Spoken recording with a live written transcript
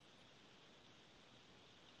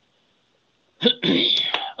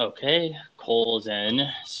Okay, Cole's in,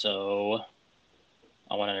 so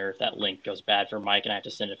I wonder if that link goes bad for Mike and I have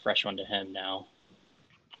to send a fresh one to him now.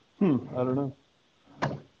 I don't know.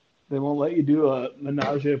 They won't let you do a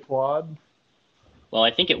menage a quad? Well,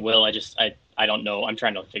 I think it will. I don't know. I'm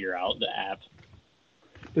trying to figure out the app.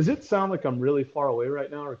 Does it sound like I'm really far away right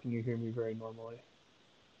now, or can you hear me very normally?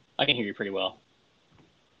 I can hear you pretty well.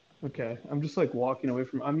 Okay, I'm just like walking away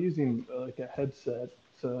from. I'm using like a headset,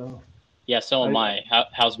 so Yeah, so am I.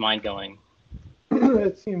 How's mine going?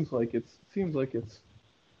 it seems like it's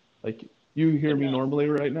like you hear Good me enough. normally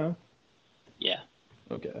right now. Yeah.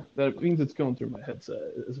 Okay, that means it's going through my headset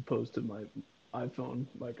as opposed to my iPhone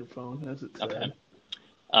microphone, as it said.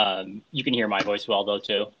 Okay. You can hear my voice well though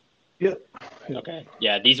too. Yep. Okay.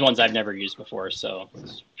 Yeah, these ones I've never used before, so I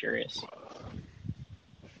was curious.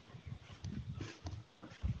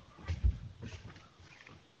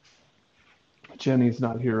 Jenny's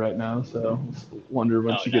not here right now, so wonder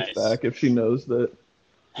when Oh, she gets nice. back if she knows that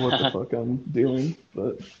what the fuck I'm doing.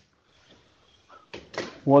 But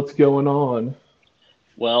what's going on?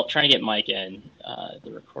 Well, trying to get Mike in.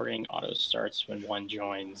 The recording auto starts when one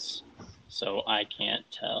joins, so I can't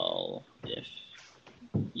tell if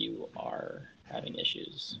you are having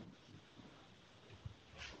issues.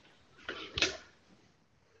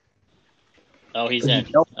 Oh, he's in.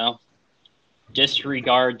 Nope. Oh,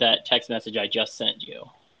 disregard that text message I just sent you.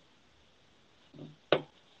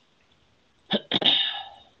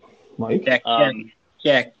 Mike? Check.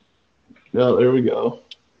 Yeah, there we go.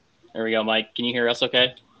 There we go, Mike. Can you hear us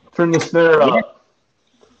okay? Turn the snare up.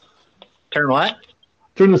 Turn what?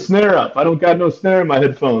 Turn the snare up. I don't got no snare in my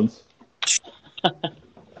headphones.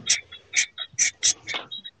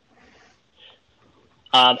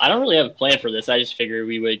 I don't really have a plan for this. I just figured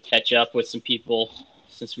we would catch up with some people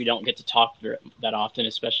since we don't get to talk that often,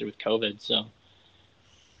 especially with COVID. So,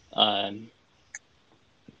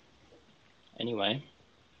 anyway.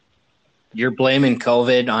 You're blaming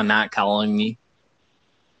COVID on not calling me.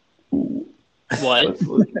 What?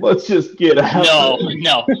 Let's just get out.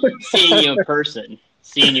 No. Seeing you in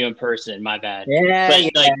person. My bad.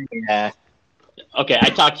 Yeah. Okay, I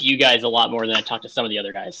talk to you guys a lot more than I talk to some of the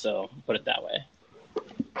other guys, so put it that way.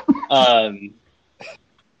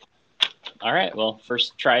 All right, well,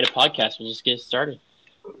 first try at a podcast. We'll just get started.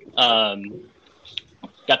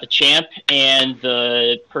 Got the champ and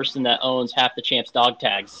the person that owns half the champ's dog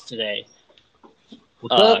tags today.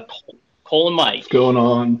 What's up? Cole and Mike. What's going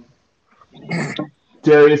on?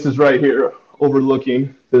 Darius is right here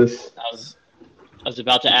overlooking this. I was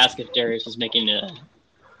about to ask if Darius was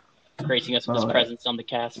gracing us with his presence on the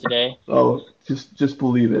cast today. Oh, just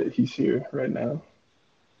believe it. He's here right now.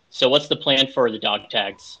 So what's the plan for the dog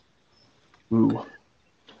tags? Ooh.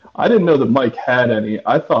 I didn't know that Mike had any.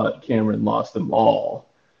 I thought Cameron lost them all.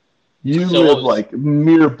 You live like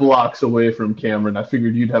mere blocks away from Cameron. I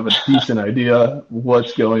figured you'd have a decent idea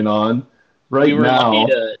what's going on. We were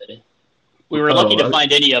lucky to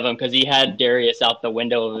find any of them because he had Darius out the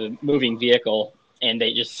window of a moving vehicle and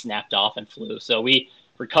they just snapped off and flew. So we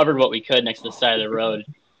recovered what we could next to the side of the road,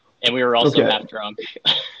 and we were also half drunk.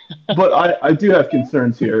 But I do have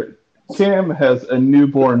concerns here. Cam has a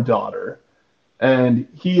newborn daughter, and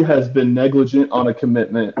he has been negligent on a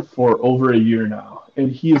commitment for over a year now,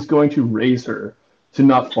 and he is going to raise her to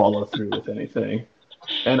not follow through with anything.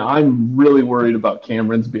 And I'm really worried about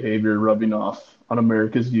Cameron's behavior rubbing off on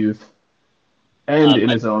America's youth and in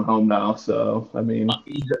his own home now. So, I mean...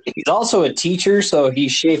 He's also a teacher, so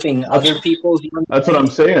he's shaping other people's... That's what I'm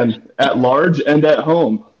saying. At large and at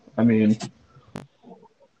home. I mean...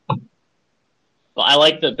 Well, I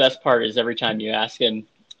like the best part is every time you ask him,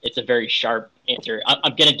 it's a very sharp answer.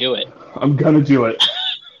 I'm going to do it. I'm going to do it.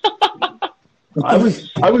 I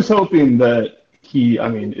was hoping that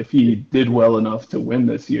if he did well enough to win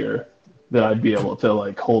this year, that I'd be able to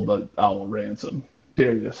like hold the owl ransom.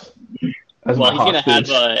 Darius. He's going to have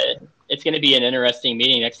it's going to be an interesting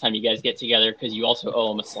meeting next time you guys get together because you also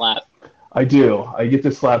owe him a slap. I do. I get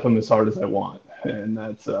to slap him as hard as I want, and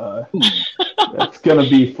that's going to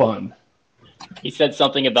be fun. He said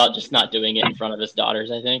something about just not doing it in front of his daughters,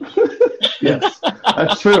 I think. Yes,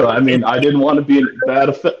 that's true. I mean, I didn't want to be a bad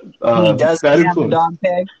influence. Have a dog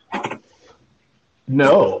tag?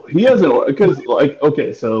 No, he hasn't. Because,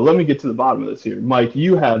 okay, so let me get to the bottom of this here. Mike,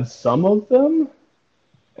 you have some of them?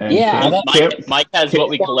 And Mike has what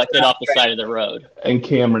we collected off the side of the road. And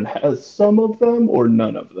Cameron has some of them or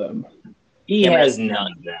none of them? He has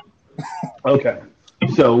none of them. Okay.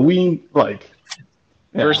 So we,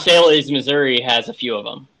 Versailles, Missouri has a few of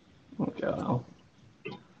them. Okay. Well.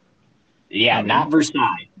 Yeah, not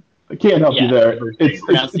Versailles. I can't help you there.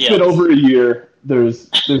 It's been over a year. there's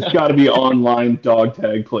got to be an online dog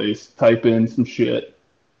tag place. Type in some shit.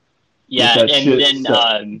 Yeah, Get that and shit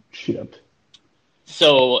then shipped.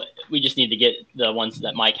 so we just need to get the ones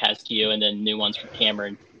that Mike has to you, and then new ones from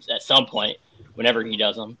Cameron at some point, whenever he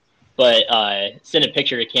does them. But send a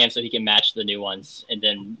picture to Cam so he can match the new ones, and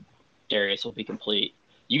then Darius will be complete.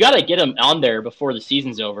 You got to get him on there before the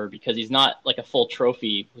season's over because he's not like a full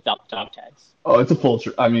trophy without the dog tags. Oh, it's a full.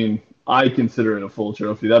 I mean, I consider it a full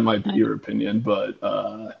trophy. That might be your opinion,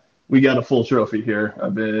 but we got a full trophy here.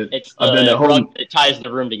 I've been at home. It ties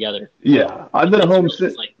the room together. Yeah, I've been at home really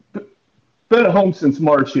since. Been at home since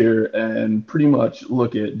March here, and pretty much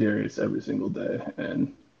look at Darius every single day,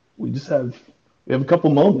 and we have a couple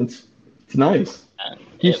moments. It's nice.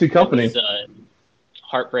 Keeps you company. It was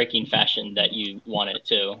heartbreaking fashion that you won it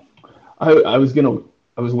too. I was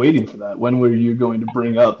waiting for that. When were you going to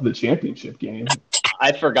bring up the championship game?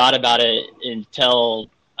 I forgot about it until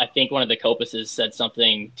I think one of the Copuses said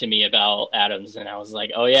something to me about Adams, and I was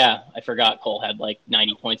like, oh yeah, I forgot Cole had like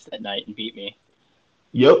 90 points that night and beat me.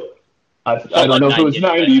 Yep. I don't know if it was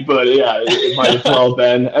 90, but yeah, it might as well have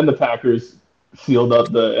been. And the Packers sealed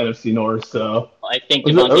up the NFC North, so. I think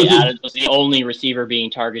Davante Adams was the only receiver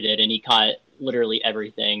being targeted, and he caught literally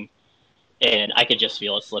everything. And I could just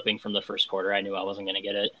feel it slipping from the first quarter. I knew I wasn't going to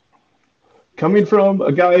get it. Coming from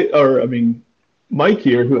a guy, Mike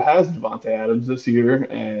here, who has Davante Adams this year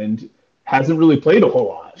and hasn't really played a whole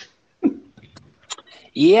lot.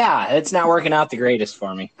 Yeah, it's not working out the greatest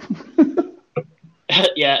for me.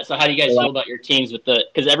 Yeah, so how do you guys feel about your teams with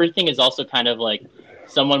because everything is also kind of like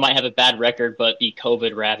someone might have a bad record but be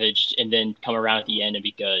COVID ravaged and then come around at the end and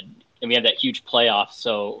be good. And we have that huge playoff,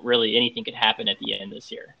 so really anything could happen at the end this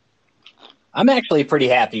year. I'm actually pretty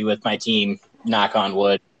happy with my team, knock on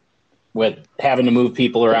wood, with having to move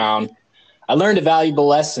people around. I learned a valuable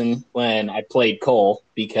lesson when I played Cole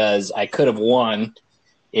because I could have won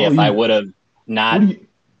if I would have not.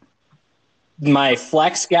 My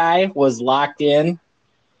flex guy was locked in,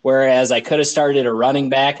 whereas I could have started a running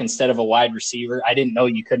back instead of a wide receiver. I didn't know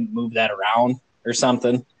you couldn't move that around or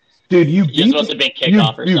something. Dude, you beat me. You're supposed to have been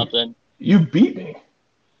kickoff or something. You beat me.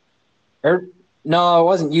 No, it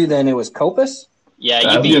wasn't you then. It was Copus?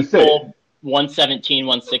 Yeah, you beat Cole 117,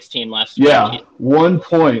 116 last week. Yeah, 1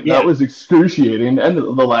 point. Yeah. That was excruciating. And the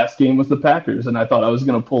last game was the Packers, and I thought I was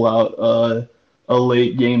going to pull out a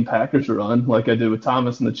late game Packers run like I did with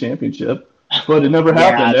Thomas in the championship. But it never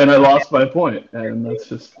happened, and I lost by a point, and that's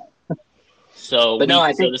just. So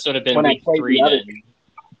this would have been week 3 then.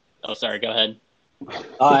 Oh, sorry. Go ahead.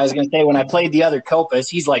 I was going to say, when I played the other Copus,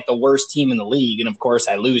 he's like the worst team in the league, and of course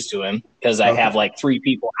I lose to him because I have like 3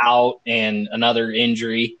 people out and another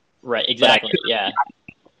injury. Right. Exactly. Yeah.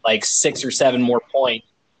 Like 6 or 7 more points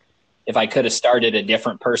if I could have started a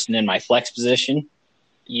different person in my flex position.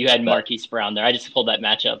 You had Marquise Brown there. I just pulled that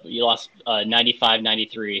matchup. You lost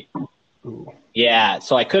 95-93. Yeah,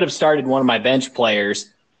 so I could have started one of my bench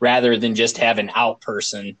players rather than just have an out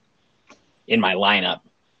person in my lineup.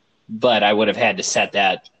 But I would have had to set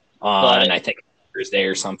that on, I think, Thursday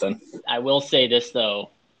or something. I will say this,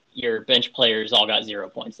 though. Your bench players all got 0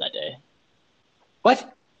 points that day.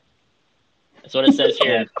 What? That's what it says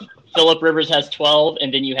here. Phillip Rivers has 12,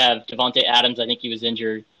 and then you have Davante Adams. I think he was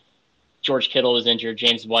injured. George Kittle was injured.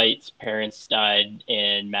 James White's parents died,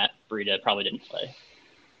 and Matt Breida probably didn't play.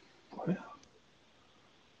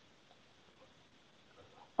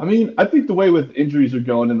 I mean, I think the way with injuries are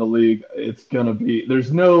going in the league, it's going to be –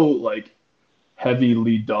 there's no, like, heavy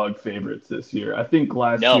lead dog favorites this year. I think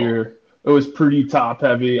last year it was pretty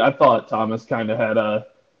top-heavy. I thought Thomas kind of had a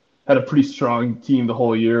pretty strong team the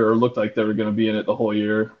whole year or looked like they were going to be in it the whole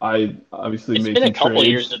year. I obviously made some trades. It's been a couple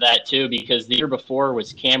years of that, too, because the year before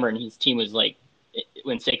was Cameron. His team was, like,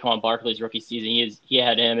 when Saquon Barkley's rookie season, he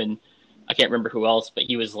had him and I can't remember who else, but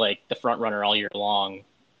he was, like, the front runner all year long.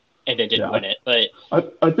 And then didn't win it, but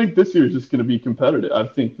I think this year is just going to be competitive. I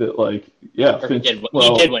think that, like, Finch, he did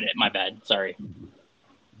win it. My bad. Sorry.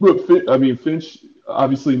 Finch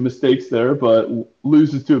obviously mistakes there, but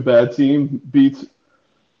loses to a bad team, beats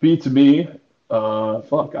me. I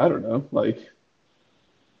don't know. Like,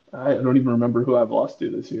 I don't even remember who I've lost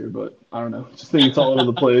to this year, but I don't know. Just think it's all over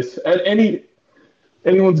the place. And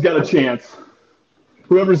anyone's got a chance.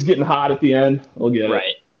 Whoever's getting hot at the end, will get it.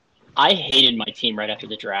 Right. I hated my team right after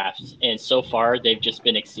the draft, and so far they've just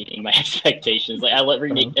been exceeding my expectations. Like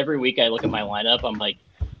every week I look at my lineup, I'm like,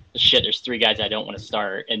 shit, there's 3 guys I don't want to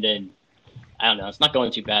start, and then I don't know, it's not going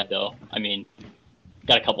too bad though. I mean,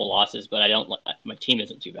 got a couple losses, but my team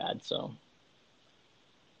isn't too bad. So,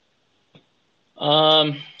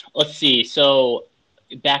 let's see. So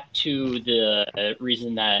back to the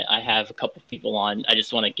reason that I have a couple people on. I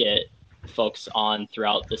just want to get folks on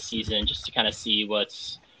throughout the season just to kind of see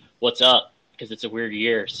what's up, because it's a weird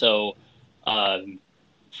year. So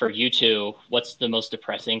for you two, what's the most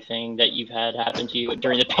depressing thing that you've had happen to you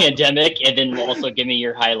during the pandemic? And then also give me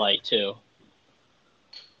your highlight too.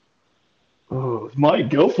 Oh, Mike,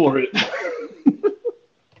 go for it.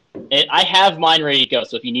 I have mine ready to go,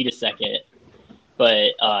 so if you need a second.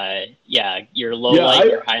 But your low light,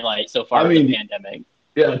 your highlight so far with the pandemic.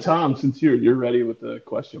 Yeah, Tom, since you're ready with the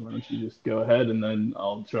question, why don't you just go ahead and then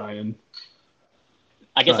I'll try and.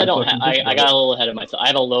 I guess I don't. I got a little ahead of myself. I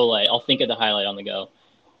have a low light. I'll think of the highlight on the go.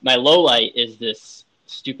 My low light is this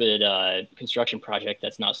stupid construction project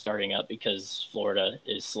that's not starting up because Florida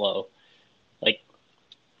is slow. Like,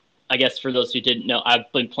 I guess for those who didn't know,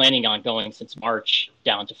 I've been planning on going since March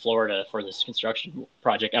down to Florida for this construction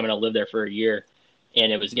project. I'm going to live there for a year,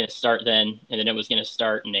 and it was going to start then, and then it was going to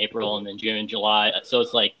start in April, and then June and July. So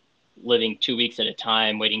it's like living 2 weeks at a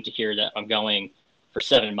time, waiting to hear that I'm going for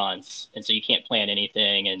 7 months. And so you can't plan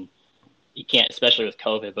anything, and you can't, especially with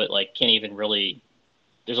COVID, but like can't even really,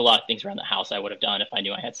 there's a lot of things around the house I would have done if I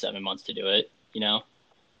knew I had 7 months to do it, you know?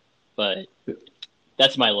 But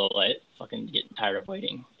that's my low light. Fucking getting tired of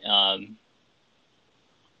waiting.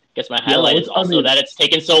 Guess my highlight is also that it's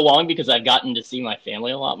taken so long because I've gotten to see my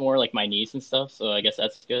family a lot more, like my niece and stuff. So I guess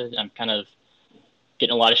that's good. I'm kind of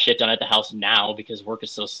getting a lot of shit done at the house now because work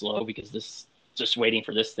is so slow because this just waiting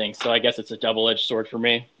for this thing. So I guess it's a double-edged sword for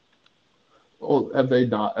me. Well, have they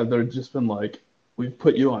just been like, we've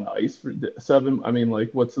put you on ice for 7? I mean,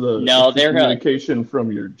 like, what's the communication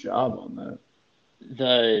from your job on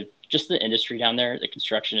that? Just the industry down there, the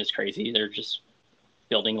construction is crazy. They're just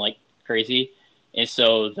building like crazy. And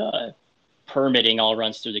so the permitting all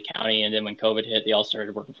runs through the county. And then when COVID hit, they all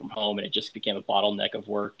started working from home, and it just became a bottleneck of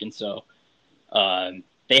work. And so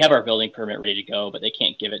they have our building permit ready to go, but they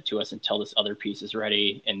can't give it to us until this other piece is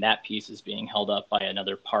ready. And that piece is being held up by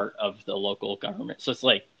another part of the local government. So it's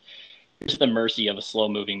like, it's the mercy of a slow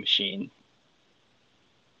moving machine.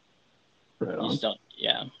 Right on.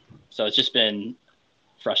 So it's just been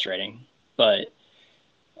frustrating, but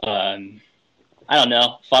I don't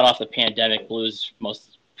know. Fought off the pandemic blues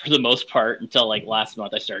for the most part until like last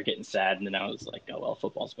month. I started getting sad, and then I was like, "Oh well,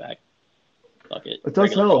 football's back. Fuck it." It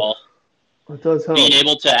does help. It does help. Being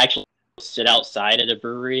able to actually sit outside at a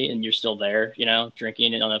brewery and you're still there, you know,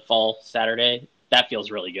 drinking it on a fall Saturday, that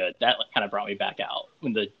feels really good. That kind of brought me back out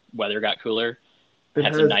when the weather got cooler.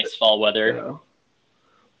 Had some nice fall weather. Yeah.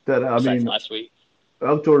 That last week.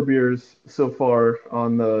 Outdoor beers so far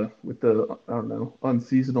with the I don't know,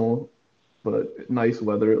 unseasonal but nice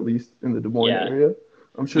weather, at least in the Des Moines area.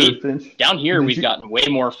 I'm sure Finch. Down here we've gotten way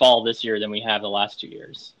more fall this year than we have the last 2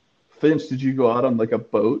 years. Finch, did you go out on like a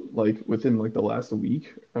boat like within like the last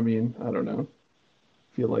week? I mean, I don't know.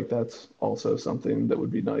 I feel like that's also something that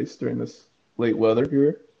would be nice during this late weather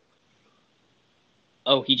here.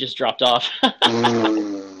 Oh, he just dropped off.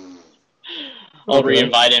 I'll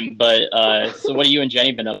re-invite him. But so what have you and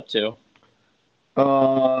Jenny been up to?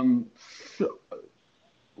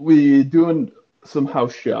 We doing some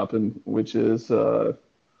house shopping, which is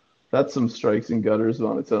that's some strikes and gutters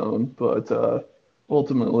on its own, but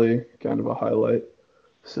ultimately kind of a highlight.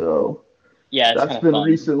 So yeah, that's been fun.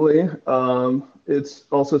 Recently. It's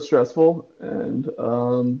also stressful, and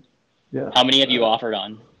yeah. How many have you offered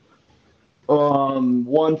on?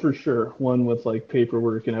 One for sure. One with like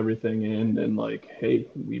paperwork and everything in, and like, hey,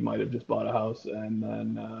 we might have just bought a house, and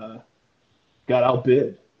then got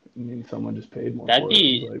outbid. I mean, someone just paid more. That'd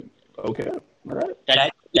be like, okay, all right.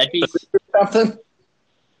 That'd be something.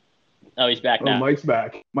 Oh, he's back now. Mike's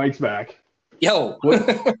back. Yo.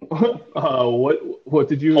 What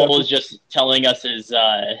did you? Cole was just telling us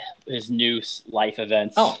his new life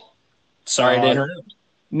events. Oh, sorry to interrupt.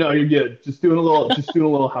 No, you're good. Just doing a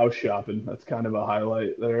little house shopping. That's kind of a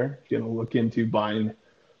highlight there. Gonna look into buying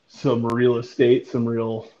some real estate, some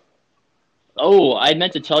real. Oh, I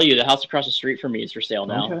meant to tell you the house across the street from me is for sale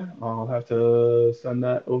now. Okay, I'll have to send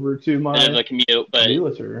that over to my bit of a commute, but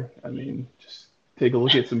realtor. I mean, just take a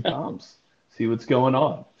look at some comps, see what's going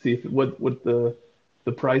on, see if what the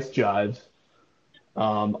price jives.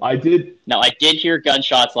 I did hear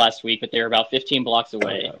gunshots last week, but they were about 15 blocks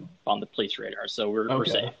away on the police radar, so we're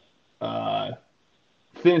safe.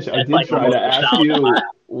 Finch, I did try to ask you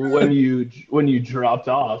when you dropped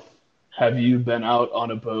off, have you been out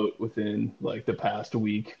on a boat within like the past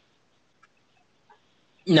week?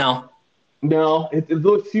 No,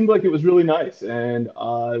 it seemed like it was really nice, and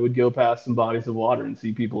I would go past some bodies of water and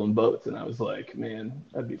see people in boats, and I was like, man,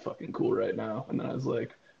 that'd be fucking cool right now. And then I was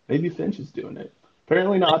like, maybe Finch is doing it.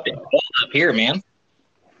 Apparently not, though. Up here, man.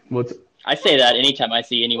 I say that anytime I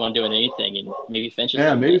see anyone doing anything, and maybe Finch is Yeah,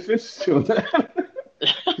 doing maybe it. Finch is doing that.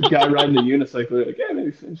 The guy riding the unicycle, like, yeah,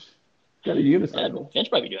 maybe Finch got a Yeah, unicycle. Finch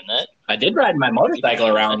might be doing that. I did ride my motorcycle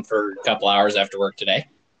doing around for a couple hours after work today.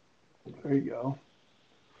 There you go.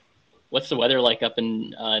 What's the weather like up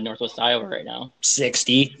in Northwest Iowa right now?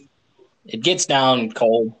 60. It gets down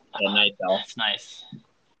cold at night, though. That's nice.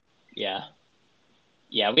 Yeah.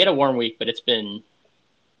 Yeah, we had a warm week, but it's been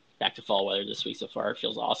back to fall weather this week so far. It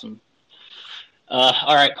feels awesome.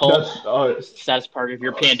 All right, Cole. That's Saddest part of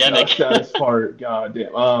your pandemic. saddest part. God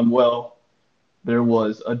damn. Well, there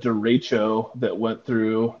was a derecho that went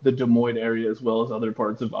through the Des Moines area as well as other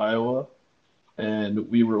parts of Iowa, and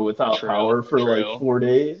we were without power for like 4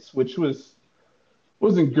 days, which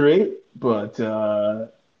wasn't great, but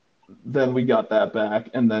then we got that back,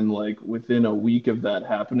 and then like within a week of that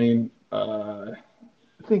happening, I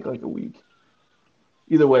think like a week.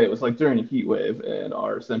 Either way, it was like during a heat wave, and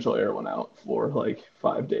our central air went out for like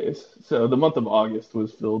 5 days. So the month of August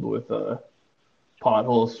was filled with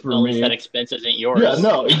potholes for At least me. that expense isn't yours. Yeah,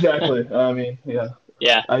 no, exactly. I mean, yeah.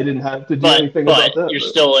 Yeah. I didn't have to do anything about that. You're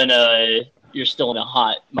still in a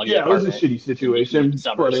hot muggy apartment. It was a shitty situation,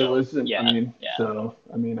 but it was. Yeah, So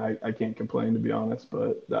I mean, I can't complain, to be honest.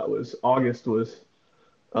 But August was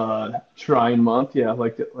trying month. Yeah,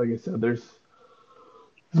 like I said, there's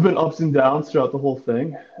been ups and downs throughout the whole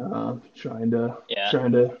thing. Trying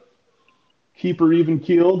to keep her even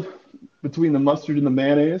keeled between the mustard and the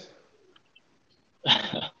mayonnaise.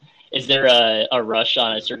 Is there a rush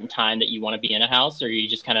on a certain time that you want to be in a house, or are you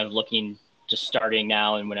just kind of looking, just starting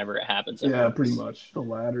now and whenever it happens? Yeah, pretty much the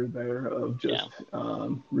latter there of just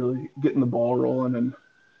really getting the ball rolling, and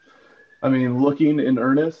I mean looking in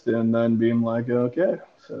earnest and then being like, okay,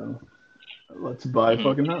 so let's buy a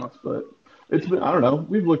fucking house. But it's been, I don't know,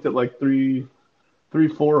 we've looked at like three,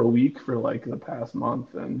 4 a week for like the past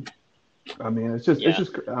month, and I mean it's just I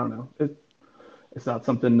don't know, it's not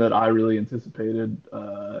something that I really anticipated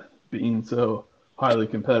being so highly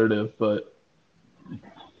competitive, but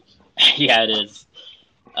yeah, it is.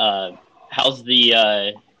 How's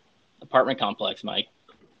the apartment complex, Mike?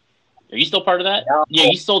 Are you still part of that? Yeah,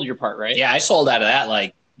 you sold your part, right? Yeah, I sold out of that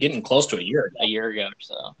like getting close to a year ago. A year ago or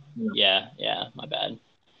so. Yeah, my bad.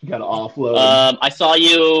 You got to offload. I saw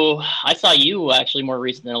you actually more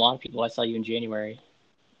recent than a lot of people. I saw you in January.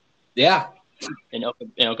 Yeah. In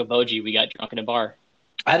Okoboji, we got drunk in a bar.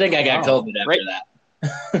 I think I got COVID after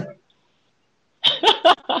that.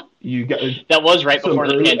 You got that was right before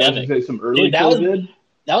the pandemic. Some early COVID?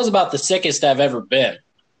 That was about the sickest I've ever been.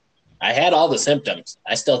 I had all the symptoms.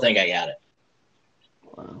 I still think I got it.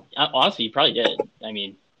 Wow. Honestly, you probably did. I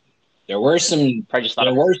mean, there were some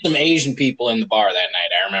Asian people in the bar that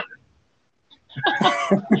night. I remember.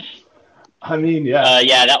 I mean,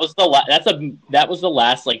 yeah. That was the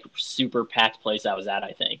last like super packed place I was at,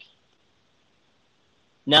 I think.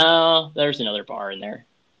 No, there's another bar in there.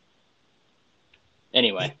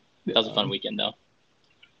 Anyway, that was a fun weekend though.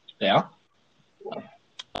 Yeah.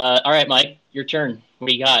 All right, Mike, your turn. What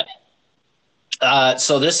do you got?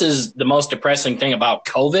 So this is the most depressing thing about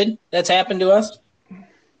COVID that's happened to us?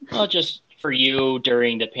 Well, just for you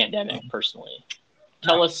during the pandemic, personally.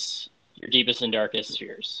 Tell us your deepest and darkest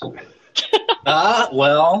fears.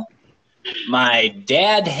 Well, my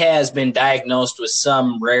dad has been diagnosed with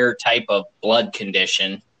some rare type of blood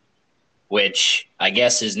condition, which I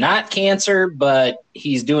guess is not cancer, but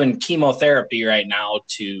he's doing chemotherapy right now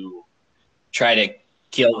to try to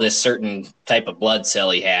kill this certain type of blood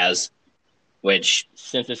cell he has, which...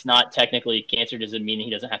 Since it's not technically cancer, does it mean he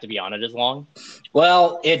doesn't have to be on it as long?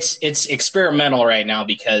 Well, it's experimental right now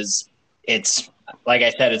because it's, like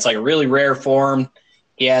I said, it's like a really rare form.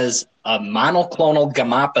 He has a monoclonal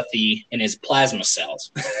gammopathy in his plasma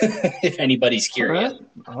cells, if anybody's curious.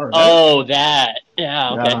 All right. Oh, that.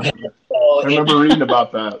 Yeah, okay. Yeah. I remember reading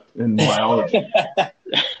about that in biology.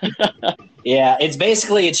 Yeah,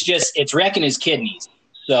 it's wrecking his kidneys.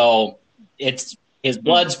 So it's his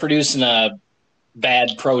blood's producing a bad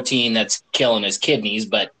protein that's killing his kidneys.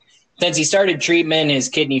 But since he started treatment, his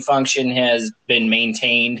kidney function has been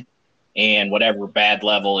maintained and whatever bad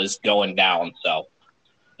level is going down. So,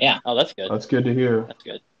 yeah. Oh, that's good. That's good to hear. That's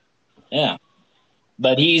good. Yeah.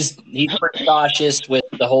 But he's pretty cautious with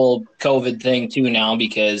the whole COVID thing too now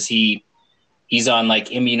because he's on like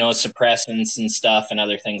immunosuppressants and stuff and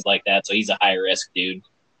other things like that. So he's a high risk dude.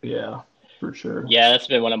 Yeah, for sure. Yeah, that's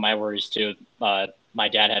been one of my worries too. My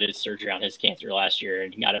dad had his surgery on his cancer last year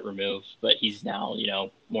and he got it removed, but he's now,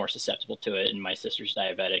 more susceptible to it. And my sister's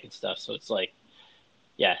diabetic and stuff. So it's like,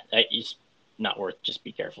 yeah, it's not worth, just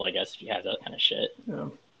be careful, I guess, if you have that kind of shit. Yeah,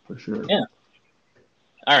 for sure. Yeah.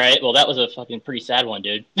 All right. Well, that was a fucking pretty sad one,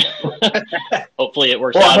 dude. Hopefully it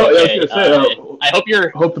works Well, out okay. I hope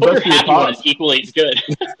your happy one is equally as good.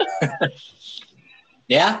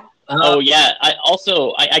 Yeah. Oh yeah.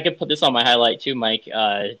 I could put this on my highlight too, Mike.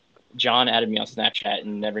 John added me on Snapchat,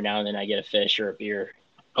 and every now and then I get a fish or a beer.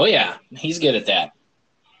 Oh yeah, he's good at that.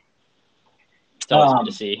 It's always good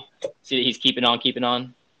to see. See that he's keeping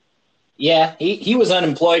on. Yeah, he was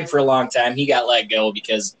unemployed for a long time. He got let go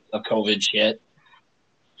because of COVID shit.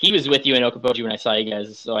 He was with you in Okoboji when I saw you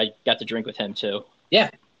guys, so I got to drink with him too. Yeah.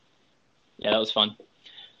 Yeah, that was fun.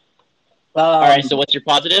 All right, so what's your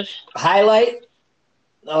positive? Highlight?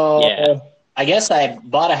 Oh, yeah. I guess I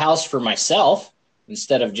bought a house for myself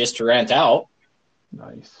instead of just to rent out.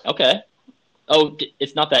 Nice. Okay. Oh,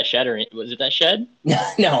 it's not that shed, or was it that shed?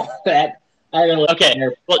 No, that I haven't lived okay.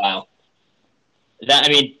 there for a while. That, I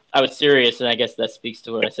mean, I was serious, and I guess that speaks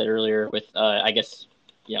to what I said earlier with, I guess,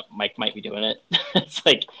 Mike might be doing it. It's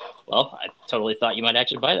like, well, I totally thought you might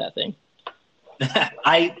actually buy that thing.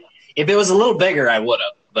 If it was a little bigger, I would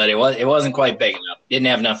have, but it wasn't quite big enough. Didn't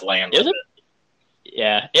have enough land.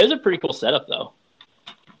 Yeah, it was a pretty cool setup, though.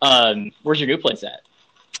 Where's your new place at?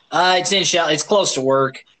 It's in Shell. It's close to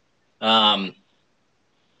work. Kind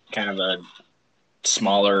of a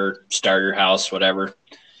smaller starter house, whatever.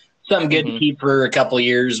 Something good to keep for a couple of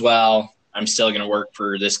years while I'm still going to work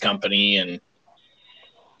for this company and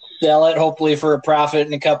sell it, hopefully for a profit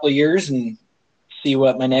in a couple of years, and see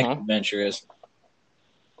what my next adventure is.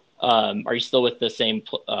 Are you still with the same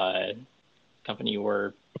company you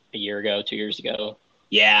were a year ago, 2 years ago?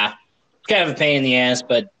 Yeah. It's kind of a pain in the ass,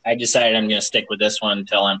 but I decided I'm going to stick with this one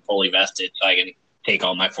until I'm fully vested so I can take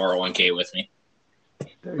all my 401k with me.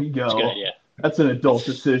 There you go. That's a good idea. That's an adult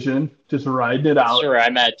decision. Just riding it out. Sure,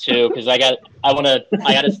 I'm at too, because I got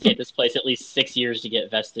to stay at this place at least 6 years to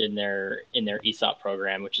get vested in their ESOP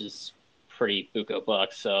program, which is pretty buco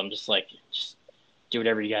bucks. So I'm just like, just do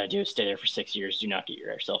whatever you got to do. Stay there for 6 years. Do not get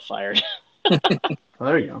yourself fired.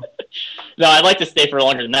 There you go. No, I'd like to stay for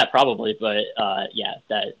longer than that probably, but yeah,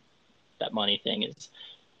 that money thing is.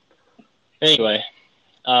 Anyway,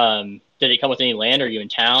 did it come with any land? Are you in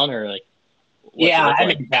town or like? Yeah,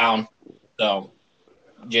 I'm in town. So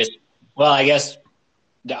I guess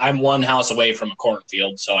I'm one house away from a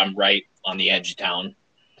cornfield, so I'm right on the edge of town.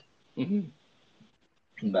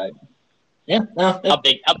 Mm-hmm. But yeah, no, how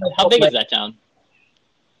big is that town?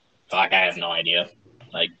 Fuck, I have no idea.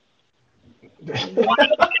 Like 8,000.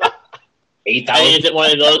 I mean, is it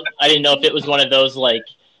one of those? I didn't know if it was one of those like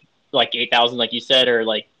 8,000, like you said, or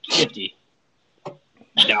like 50.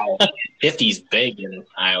 No, 50's big in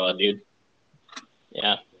Iowa, dude.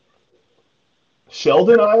 Yeah.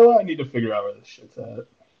 Sheldon, Iowa? I need to figure out where this shit's at.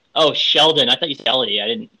 Oh, Sheldon. I thought you said Ellie. I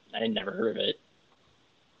didn't never heard of it.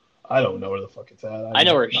 I don't know where the fuck it's at. I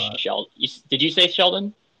know where Sheldon. Did you say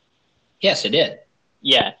Sheldon? Yes, I did.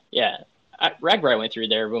 Yeah. Ragbri went through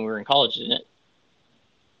there when we were in college, didn't it?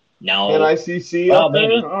 No. NICC up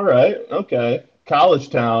there? All right. Okay. College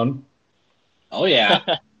town. Oh, yeah.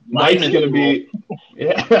 Mike's going to be...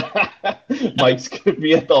 Yeah. Mike's going to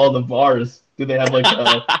be at all the bars. Do they have like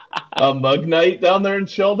a mug night down there in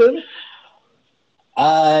Sheldon?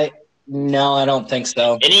 No, I don't think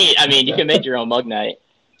so. You can make your own mug night.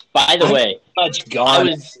 By the way, much gone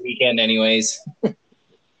this weekend, anyways.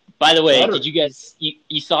 By the way, did you guys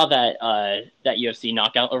you saw that UFC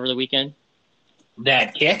knockout over the weekend?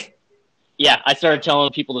 That kick? Yeah, I started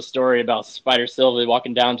telling people the story about Spider Silva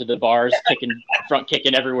walking down to the bars, front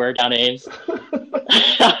kicking everywhere down Ames.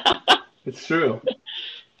 It's true.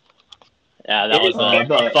 Yeah, that was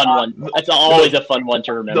a fun one. That's always a fun one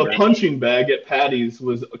to remember. The punching bag at Patty's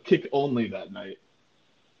was a kick only that night.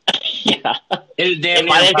 Yeah. It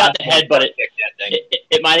might have got the headbutt.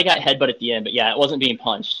 It might have got headbutt at the end, but yeah, it wasn't being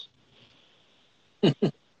punched.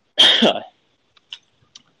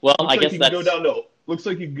 Well, I guess that's... Looks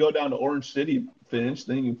like you can go down to Orange City, finish,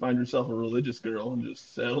 then you can find yourself a religious girl and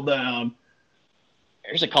just settle down.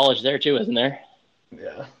 There's a college there too, isn't there?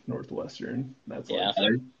 Yeah, Northwestern. That's yeah.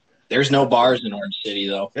 There's no bars in Orange City,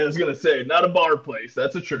 though. I was going to say, not a bar place.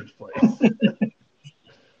 That's a church place.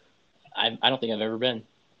 I don't think I've ever been.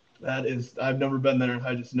 I've never been there.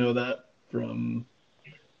 I just know that from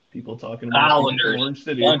people talking about Islanders. Orange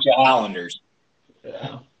City. Bunch of Islanders.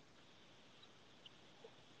 Yeah.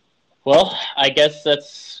 Well, I guess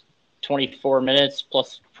that's 24 minutes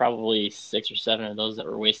plus probably 6 or 7 of those that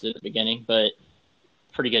were wasted at the beginning, but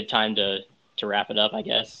pretty good time to wrap it up, I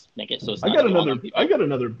guess. Make it so it's not I got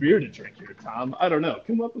another beer to drink here, Tom. I don't know.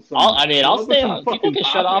 Come up with some. I'll stay on. People can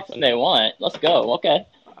shut off when they want. Let's go. Okay.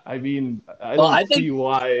 I mean, I don't see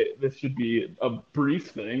why this should be a brief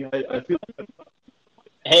thing. I feel like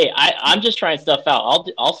Hey, I'm just trying stuff out.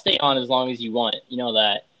 I'll stay on as long as you want. You know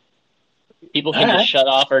that people can just shut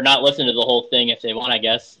off or not listen to the whole thing if they want. I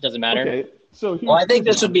guess it doesn't matter. Okay, so Well, I think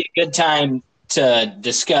this would be a good time to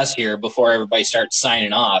discuss here before everybody starts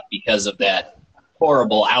signing off because of that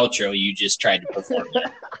horrible outro you just tried to perform.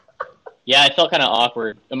 Yeah, I felt kind of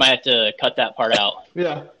awkward. I might have to cut that part out.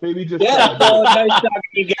 Yeah, maybe just nice talking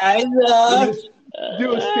to you guys.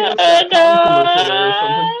 Do a stand-up commercial or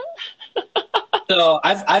something. So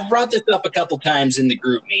I've brought this up a couple times in the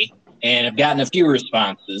group meet, and I've gotten a few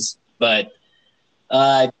responses. But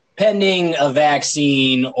pending a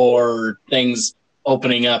vaccine or things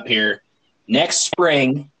opening up here, next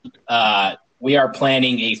spring we are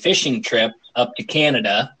planning a fishing trip up to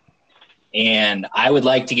Canada, and I would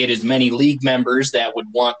like to get as many league members that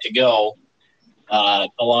would want to go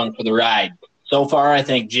along for the ride. So far, I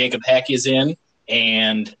think Jacob Heck is in,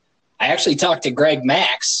 and I actually talked to Greg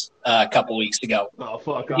Max a couple weeks ago. Oh,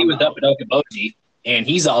 fuck. He was up at Okoboji, and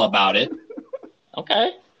he's all about it.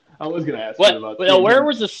 Okay. I was going to ask you about that. Well, where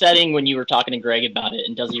was the setting when you were talking to Greg about it,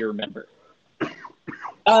 and does he remember?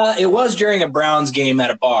 It was during a Browns game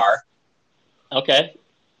at a bar. Okay.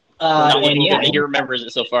 And yeah, he remembers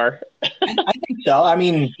it so far. I think so. I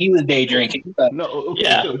mean, he was day drinking. But No, okay,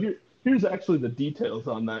 Yeah. so here's actually the details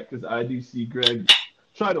on that, because I do see Greg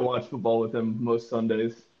try to watch football with him most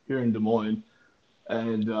Sundays here in Des Moines.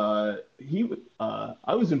 And I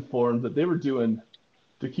was informed that they were doing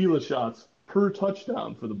tequila shots per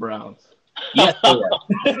touchdown for the Browns. yes, they were.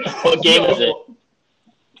 What game was it?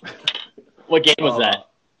 What game was that?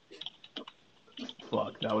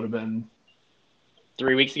 Fuck, that would have been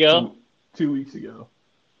 3 weeks ago? 2 weeks ago.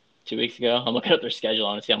 2 weeks ago? I'm looking at their schedule.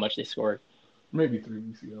 I want to see how much they scored. Maybe 3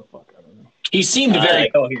 weeks ago. Fuck, I don't know. He seemed very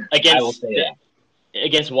coherent. I will say that.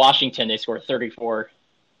 Against Washington, they scored 34.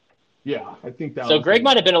 Yeah, I think that So Greg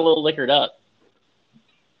might have been a little liquored up.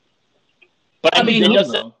 But I mean, it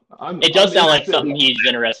does sound like something he's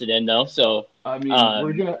interested in, though. So I mean,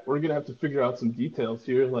 we're gonna have to figure out some details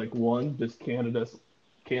here. Like, one, does Canada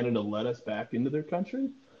let us back into their country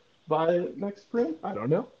by next spring? I don't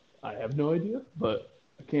know. I have no idea, but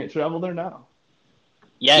I can't travel there now.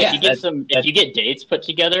 Yeah, if you get dates put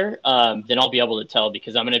together, then I'll be able to tell,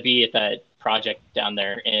 because I'm going to be at that project down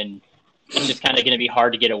there, and it's just kind of going to be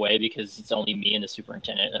hard to get away because it's only me and the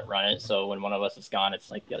superintendent that run it. So when one of us is gone, it's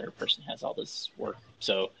like the other person has all this work.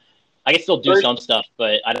 So I can still do some stuff,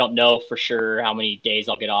 but I don't know for sure how many days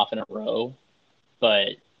I'll get off in a row.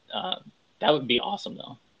 But that would be awesome,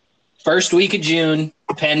 though. First week of June,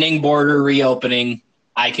 pending border reopening,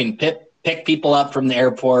 I can pick people up from the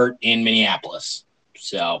airport in Minneapolis.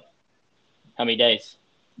 So, How many days?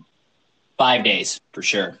 5 days for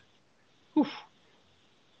sure. Whew.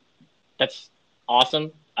 That's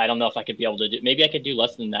awesome. I don't know if I could be able to do. Maybe I could do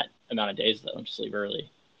less than that amount of days, though, and just leave early.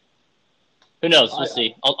 Who knows? We'll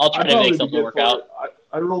see. I'll try to make something work out.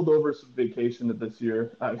 I rolled over some vacation this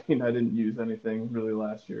year. I mean, I didn't use anything really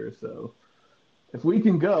last year, so if we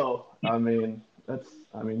can go, getting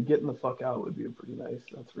the fuck out would be pretty nice.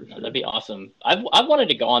 That's for sure. That'd be awesome. I've wanted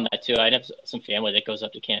to go on that too. I have some family that goes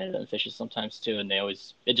up to Canada and fishes sometimes too, and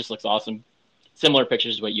it just looks awesome. Similar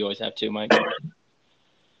pictures to what you always have too, Mike. I mean,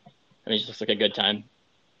 it just looks like a good time.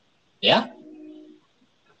 Yeah.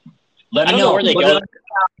 Let me I don't know where they go.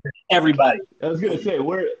 Everybody. I was gonna say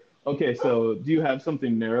where. Okay, so do you have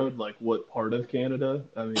something narrowed, like what part of Canada?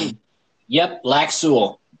 I mean. Yep, Lac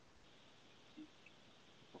Seul.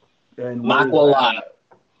 And Makwala.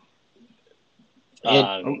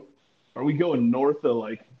 Are we going north of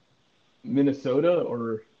like Minnesota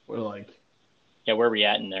or like? Yeah, where are we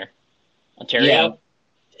at in there? Ontario? Yeah.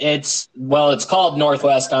 It's called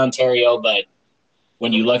Northwest Ontario, but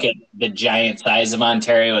when you look at the giant size of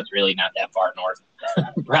Ontario, it's really not that far north.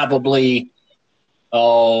 Probably,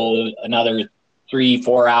 another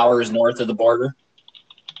 3-4 hours north of the border.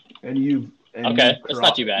 Okay, that's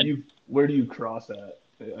not too bad. Where do you cross at?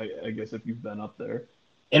 I guess if you've been up there.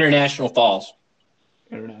 International Falls.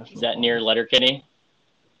 Is that near Letterkenny?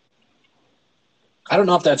 I don't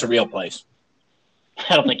know if that's a real place.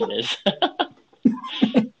 I don't think it is.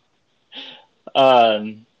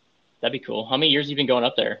 That'd be cool. How many years have you been going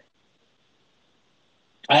up there?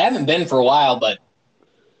 I haven't been for a while, but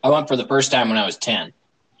I went for the first time when I was 10.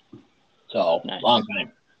 So, Nice. Long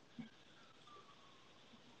time.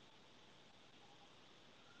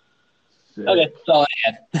 Sick. Okay, that's all I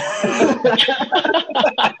had.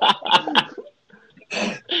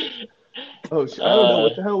 I don't know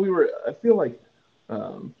what the hell we were. I feel like.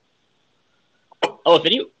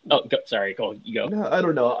 Sorry, Cole, you go. No, I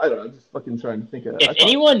don't know. I'm just fucking trying to think of it. If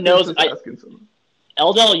anyone knows,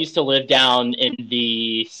 Eldell used to live down in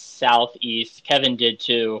the southeast. Kevin did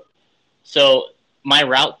too. So my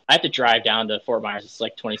route, I have to drive down to Fort Myers. It's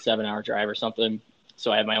like 27-hour drive or something.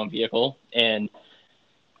 So I have my own vehicle. And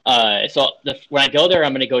when I go there,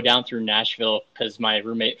 I'm going to go down through Nashville because my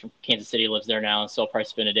roommate from Kansas City lives there now. So I'll probably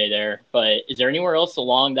spend a day there. But is there anywhere else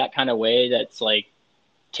along that kind of way that's like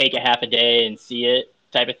take a half a day and see it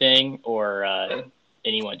type of thing? Or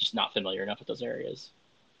anyone just not familiar enough with those areas?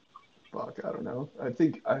 Fuck, I don't know. I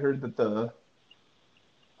think I heard that the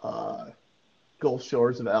Gulf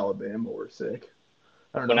Shores of Alabama were sick.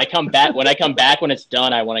 I don't know. When I come back when it's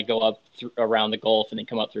done, I want to go up around the Gulf and then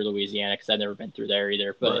come up through Louisiana because I've never been through there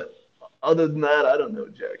either. But other than that, I don't know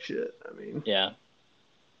jack shit. I mean, yeah,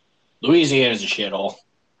 Louisiana's a shithole.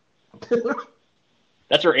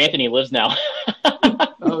 That's where Anthony lives now.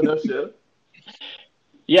 Oh no shit.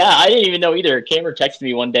 Yeah, I didn't even know either. Cameron texted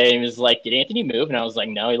me one day and was like, "Did Anthony move?" And I was like,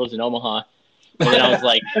 "No, he lives in Omaha." And then I was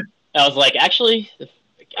like, actually,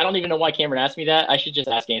 I don't even know why Cameron asked me that. I should just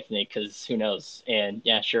ask Anthony because who knows? And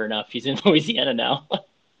yeah, sure enough, he's in Louisiana now.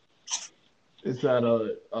 Is that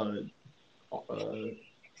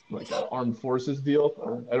like an armed forces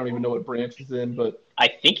deal? I don't even know what branch he's in, but I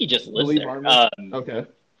think he just lives there. Okay.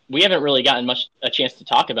 We haven't really gotten a chance to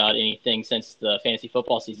talk about anything since the fantasy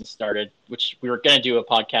football season started, which we were going to do a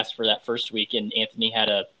podcast for that first week, and Anthony had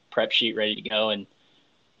a prep sheet ready to go, and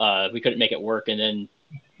we couldn't make it work, and then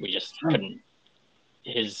we just couldn't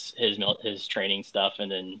his training stuff,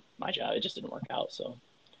 and then my job, it just didn't work out. So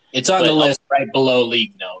it's on the list right below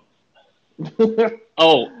League Note.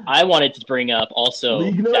 Oh, I wanted to bring up also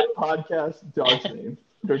League Note podcast dog's name.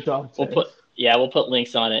 Their dog's name. We'll put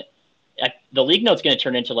links on it. The League Note's going to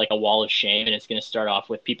turn into like a wall of shame, and it's going to start off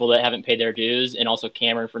with people that haven't paid their dues, and also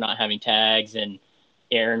Cameron for not having tags, and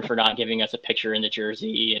Aaron for not giving us a picture in the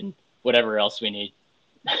jersey, and whatever else we need.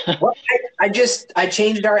 Well, I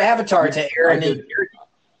changed our avatar to Aaron.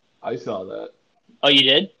 I saw that. Oh, you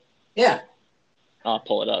did? Yeah. I'll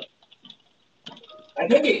pull it up. I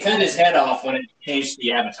think it cut his head off when it changed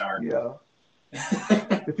the avatar. Yeah.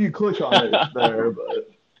 If you click on it, it's there,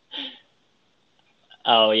 but.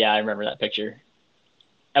 Oh, yeah, I remember that picture.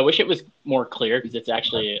 I wish it was more clear because it's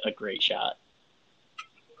actually a great shot.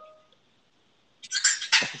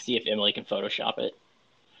 Let's see if Emily can Photoshop it.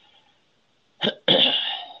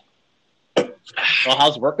 Well,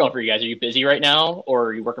 how's work going for you guys? Are you busy right now, or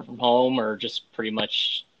are you working from home, or just pretty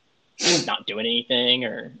much not doing anything?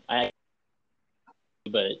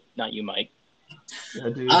 But not you, Mike. Yeah,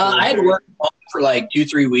 dude, I had to work from home for like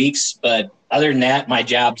 2-3 weeks, but other than that, my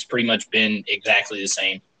job's pretty much been exactly the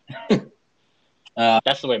same.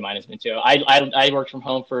 That's the way mine has been too. I worked from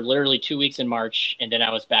home for literally 2 weeks in March, and then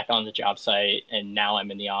I was back on the job site, and now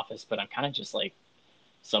I'm in the office. But I'm kind of just like,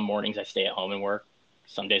 some mornings I stay at home and work.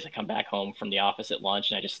 Some days I come back home from the office at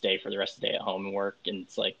lunch, and I just stay for the rest of the day at home and work. And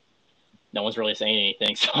it's like, no one's really saying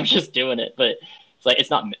anything, so I'm just doing it. But it's like, it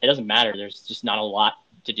doesn't matter. There's just not a lot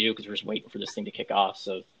to do because we're just waiting for this thing to kick off.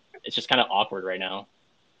 So it's just kind of awkward right now.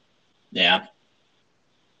 Yeah.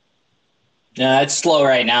 Yeah, it's slow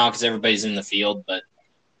right now because everybody's in the field, but.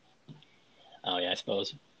 Oh, yeah, I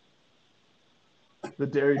suppose. The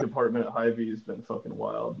dairy department at Hy-Vee has been fucking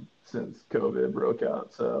wild since COVID broke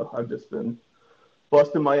out. So I've just been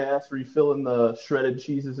busting my ass refilling the shredded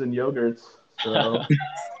cheeses and yogurts. So.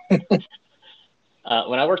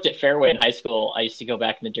 When I worked at Fairway in high school, I used to go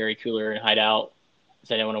back in the dairy cooler and hide out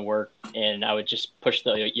because I didn't want to work, and I would just push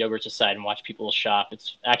the yogurts aside and watch people shop.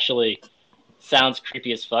 It's actually sounds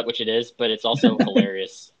creepy as fuck, which it is, but it's also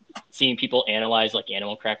hilarious. Seeing people analyze like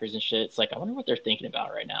animal crackers and shit, it's like, I wonder what they're thinking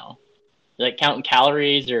about right now. They're like counting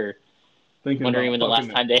calories or wondering when the last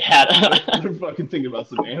time they had. They're fucking thinking about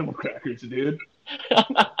some animal crackers, dude.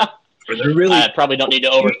 I probably don't need to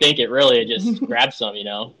overthink it, really. Just grab some,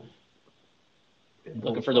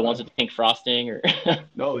 Looking for the ones with the pink frosting, or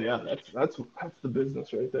no, yeah, that's the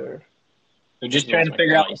business right there. They're just trying to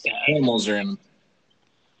figure out what the animals are in.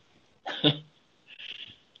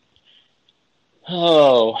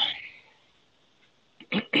 Oh.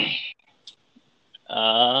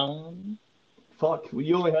 Fuck,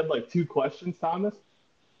 you only had like 2 questions, Thomas?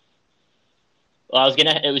 Well,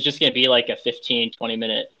 it was just gonna be like a 15-20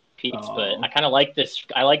 minute piece, but I kind of like this.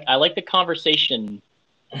 I like the conversation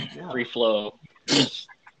free flow.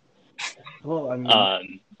 Well, I mean, I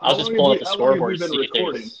was just pulling up the scoreboard to see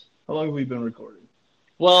if How long have we been recording?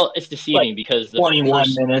 Well, it's deceiving because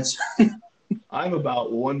 21 minutes. I'm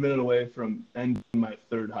about 1 minute away from ending my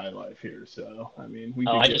third high life here, so I mean,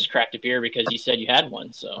 I just cracked a beer because you said you had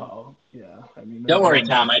one, so. Oh yeah, I mean. Don't worry,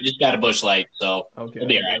 Tom. I just got a Busch Light, so okay, it'll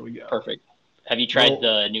be all right. There we go. Perfect. Have you tried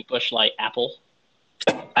the new Busch Light Apple?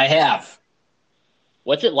 I have.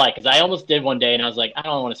 What's it like? Because I almost did one day, and I was like, I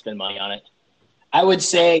don't want to spend money on it. I would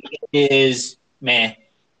say it is meh.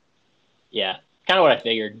 Yeah, kind of what I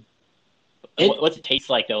figured. What's it taste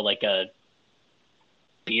like though? Like a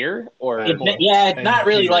beer or? It's not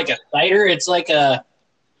really like a cider. It's like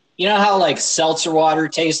you know how like seltzer water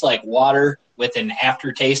tastes like water with an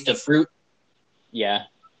aftertaste of fruit. Yeah,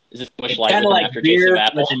 is this Busch It's Light kind with of an like aftertaste beer of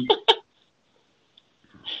apple? with an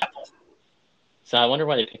So I wonder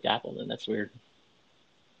why they picked apple. Then that's weird.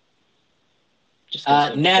 Just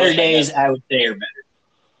Natter Days, I would say, are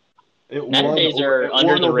better. Natter Days are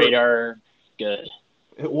under the radar. Good.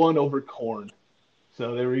 It won over corn.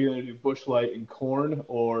 So they were either going to do Busch Light and corn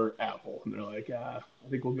or apple. And they're like, I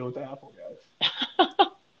think we'll go with the apple, guys.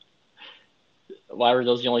 Why were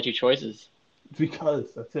those the only two choices?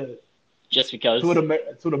 Because that's it. Just because?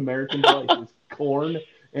 That's what Americans like, is corn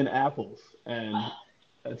and apples. And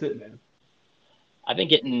that's it, man. I've been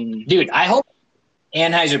getting... Dude, I hope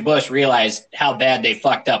Anheuser-Busch realized how bad they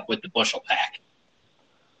fucked up with the bushel pack.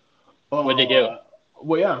 What'd they do?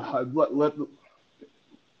 Well, yeah.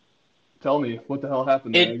 Tell me, what the hell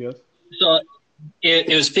happened there, I guess. So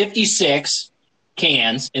it was 56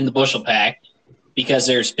 cans in the bushel pack because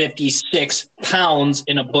there's 56 pounds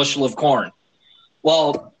in a bushel of corn.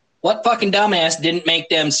 Well, what fucking dumbass didn't make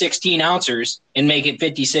them 16 ounces and make it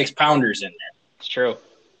 56 pounders in there? It's true.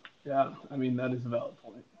 Yeah, I mean, that is a valid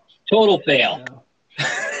point. Total fail. Yeah.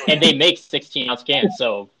 And they make 16-ounce cans,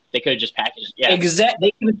 so they could have just packaged. Yeah, They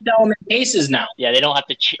can sell them in cases now. Yeah, they don't have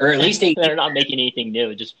to. Or at least they're not making anything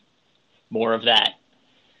new. Just more of that.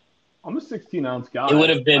 I'm a 16-ounce guy. It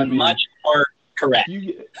would have been much more correct.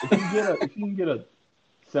 If you can get a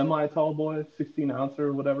semi-tall boy, 16-ounce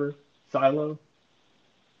or whatever, silo.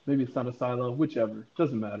 Maybe it's not a silo, whichever.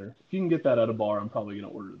 Doesn't matter. If you can get that at a bar, I'm probably going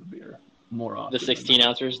to order the beer more often. The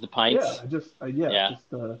 16-ounces, the pints? Yeah, just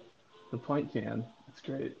the pint can. It's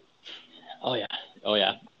great. Oh,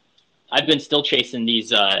 yeah. I've been still chasing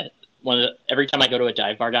these. Every time I go to a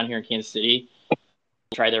dive bar down here in Kansas City,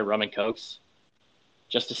 try their rum and cokes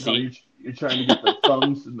just to see. No, you're trying to get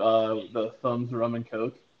the thumbs rum and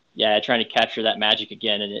coke? Yeah, trying to capture that magic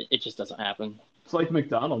again, and it just doesn't happen. It's like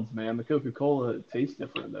McDonald's, man. The Coca-Cola tastes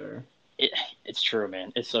different there. It's true,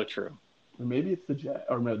 man. It's so true. Or maybe it's the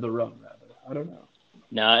rum, rather. I don't know.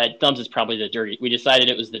 No, Thumbs is probably the dirty. We decided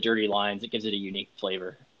it was the dirty lines. It gives it a unique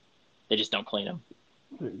flavor. They just don't clean them.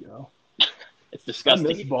 There you go. It's disgusting.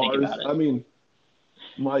 I miss bars. I mean,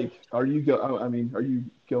 Mike, are you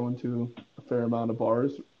going to a fair amount of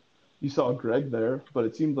bars? You saw Greg there, but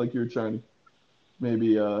it seemed like you were trying to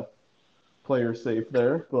maybe play her safe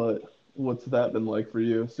there. But what's that been like for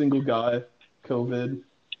you? Single guy, COVID.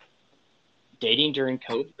 Dating during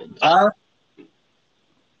COVID?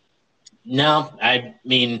 No, I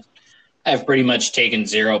mean, I've pretty much taken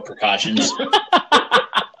zero precautions.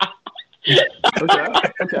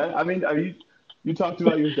 Okay. I mean, you talked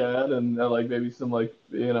about your dad and like maybe some I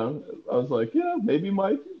was like, yeah, maybe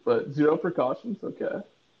Mike, but zero precautions. Okay.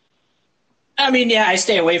 I mean, yeah, I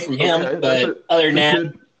stay away from him, but other than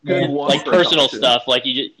that, good like personal stuff, like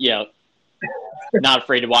not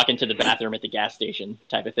afraid to walk into the bathroom at the gas station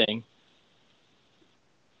type of thing.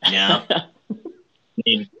 No. I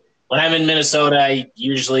mean, when I'm in Minnesota, I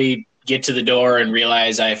usually get to the door and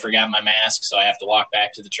realize I forgot my mask, so I have to walk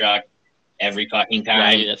back to the truck every fucking time. Yeah,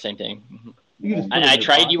 I do that same thing. I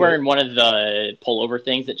tried you wearing one of the pullover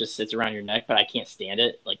things that just sits around your neck, but I can't stand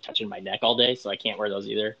it, like touching my neck all day, so I can't wear those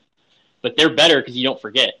either. But they're better because you don't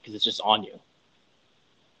forget, because it's just on you.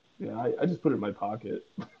 Yeah, I just put it in my pocket.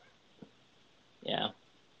 Yeah.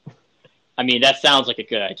 I mean, that sounds like a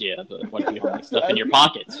good idea, but what if you have stuff in your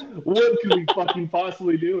pockets? What could we fucking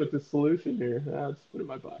possibly do with this solution here? Just put it in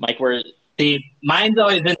my pocket. Mike, where? Mine's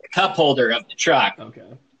always in the cup holder of the truck. Okay.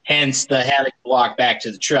 Hence the having to walk back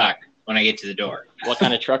to the truck when I get to the door. What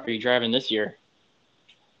kind of truck are you driving this year?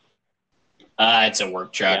 It's a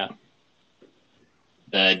work truck. Yeah.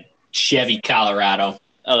 The Chevy Colorado.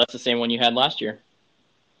 Oh, that's the same one you had last year.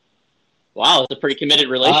 Wow, it's a pretty committed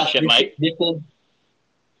relationship, Mike.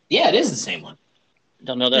 Yeah, it is the same one.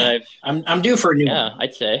 Don't know that I'm due for a new one. Yeah,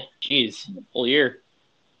 I'd say. Jeez, whole year.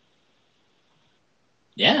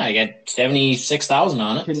 Yeah, I got 76,000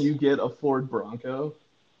 on it. Can you get a Ford Bronco?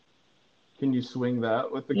 Can you swing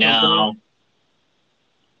that with the company? No.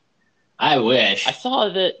 I wish. I saw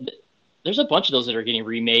that there's a bunch of those that are getting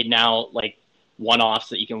remade now, like one-offs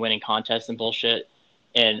that you can win in contests and bullshit.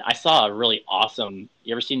 And I saw a really awesome.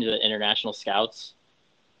 You ever seen the International Scouts?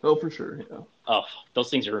 Oh, for sure, yeah. Oh, those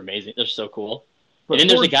things are amazing. They're so cool. But and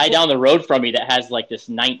then there's a guy down the road from me that has like this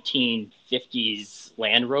 1950s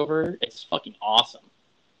Land Rover. It's fucking awesome.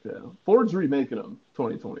 Yeah, Ford's remaking them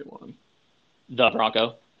 2021. The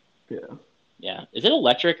Bronco. Yeah. Yeah. Is it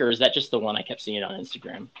electric or is that just the one I kept seeing on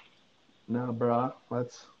Instagram? No, bro.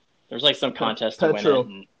 There's like some contest to win petrol. it.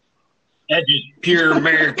 And... That's just pure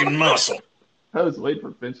American muscle. I was waiting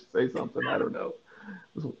for Finch to say something. I don't know.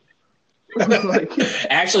 Like,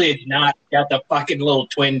 actually, it's not got the fucking little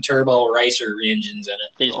twin turbo racer engines in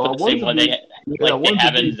it. They just put the same one they have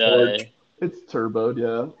in the. It's turboed,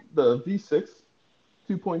 yeah. The V6,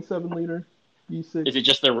 2.7 liter V6. Is it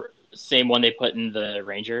just the same one they put in the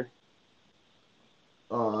Ranger?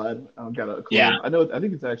 I don't got a clue. Yeah. I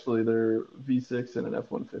think it's actually their V6 and an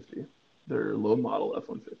F-150. Their low model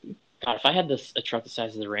F-150. God, if I had a truck the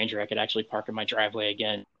size of the Ranger, I could actually park in my driveway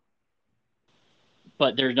again.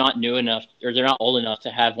 But they're not new enough, or they're not old enough to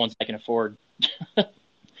have ones I can afford. They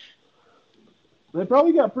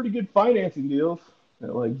probably got pretty good financing deals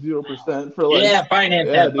at like 0% for like. Yeah, finance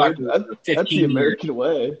that fucker. That's the American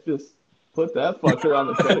way. Just put that fucker on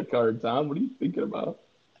the credit card, Tom. What are you thinking about?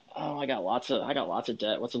 Oh, I got lots of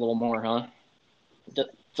debt. What's a little more, huh?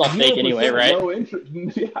 It's all fake anyway, right? No interest.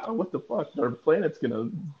 Yeah, what the fuck? Our planet's gonna.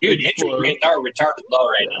 Dude, interest rates are retarded low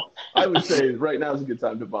right now. I would say right now is a good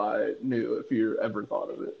time to buy new if you ever thought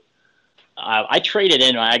of it. I traded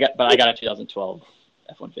in. I got a 2012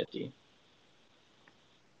 F-150.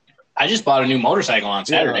 I just bought a new motorcycle on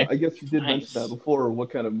Saturday. Yeah, I guess you did mention that before. What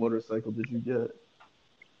kind of motorcycle did you get?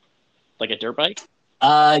 Like a dirt bike?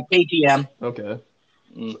 KTM. Okay.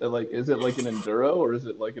 Like, is it like an enduro or is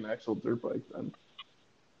it like an actual dirt bike then?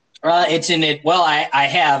 It's in it. Well, I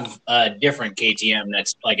have a different KTM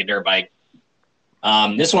that's like a dirt bike.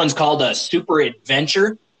 This one's called a Super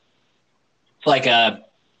Adventure. It's like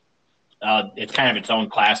it's kind of its own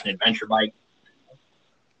class, an adventure bike.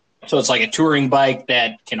 So it's like a touring bike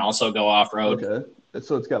that can also go off road. Okay.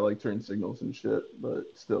 So it's got like turn signals and shit, but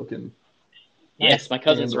still can. Yes, my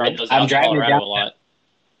cousin's ride those. I'm driving Colorado a lot.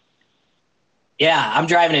 Yeah, I'm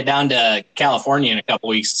driving it down to California in a couple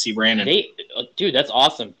weeks to see Brandon. Dude, that's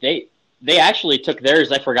awesome. They actually took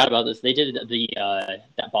theirs. I forgot about this. They did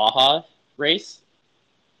that Baja race.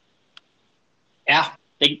 Yeah,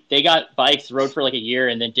 they got bikes, rode for like a year,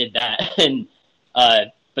 and then did that. And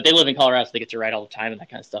but they live in Colorado, so they get to ride all the time and that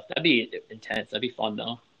kind of stuff. That'd be intense. That'd be fun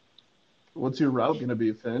though. What's your route gonna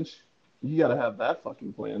be, Finch? You gotta have that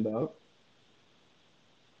fucking planned out.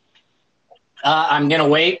 I'm gonna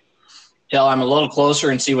wait till I'm a little closer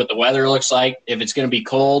and see what the weather looks like. If it's going to be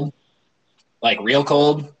cold, like real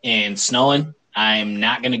cold and snowing, I'm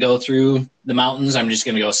not going to go through the mountains. I'm just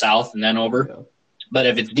going to go south and then over. Yeah. But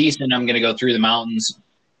if it's decent, I'm going to go through the mountains.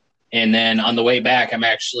 And then on the way back, I'm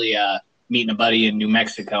actually meeting a buddy in New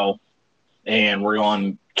Mexico, and we're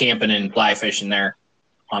going camping and fly fishing there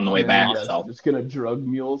on the way back. So just going to drug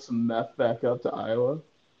mule some meth back up to Iowa.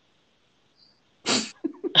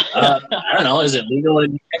 I don't know. Is it legal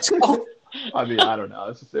in New Mexico? I mean, I don't know.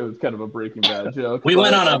 It was kind of a Breaking Bad joke. We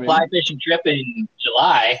went on a fly fishing trip in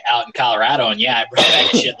July out in Colorado, and I brought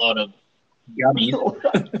back a shitload of gummies.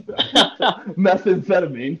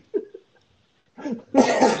 Methamphetamine.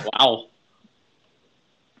 Wow.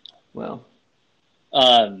 Well.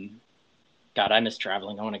 God, I miss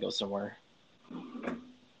traveling. I want to go somewhere.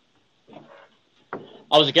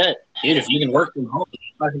 I was good. Dude, if you can work from home,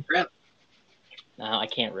 fucking crap. No, I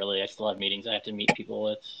can't really. I still have meetings I have to meet people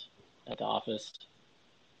with at the office.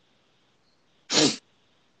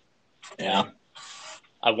 Yeah.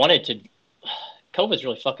 I wanted to. COVID's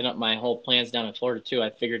really fucking up my whole plans down in Florida, too. I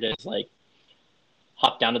figured it's like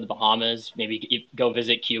hop down to the Bahamas, maybe go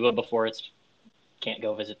visit Cuba before can't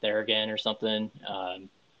go visit there again or something.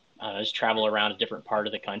 Just travel around a different part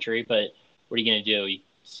of the country. But what are you going to do? You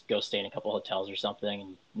just go stay in a couple hotels or something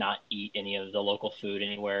and not eat any of the local food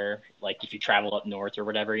anywhere. Like if you travel up north or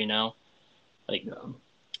whatever, like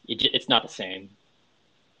it's not the same.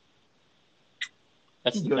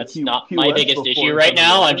 That's not my biggest issue right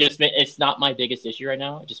now. It's not my biggest issue right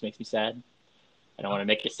now. It just makes me sad. I don't want to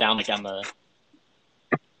make it sound like I'm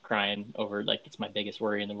crying over like it's my biggest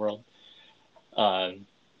worry in the world. No.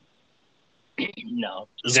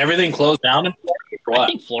 Is everything closed down in Florida? Or what? I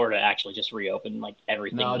think Florida actually just reopened like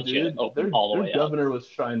everything legit open all the way up. Their governor was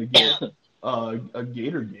trying to get a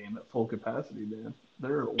Gator game at full capacity, man.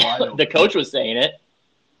 They're wide open. The coach was saying it.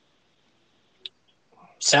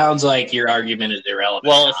 Sounds like your argument is irrelevant.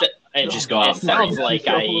 Well, it sounds like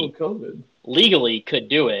I COVID. Legally could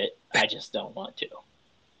do it. I just don't want to.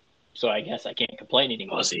 So I guess I can't complain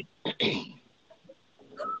anymore. We'll see.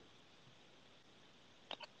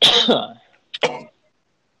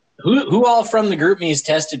 Who all from the group me's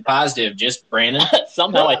tested positive? Just Brandon?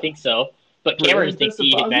 Somehow I think so. But Cameron thinks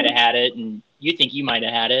he might have had it, and you think you might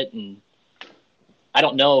have had it, and I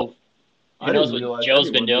don't know. Who knows what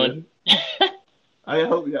Joe's been doing? I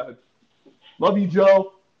hope, yeah. Love you,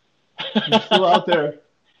 Joe. You're still out there.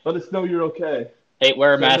 Let us know you're okay. Hey,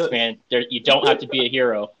 wear a mask, man. You don't have to be a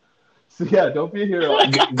hero. So, yeah, don't be a hero.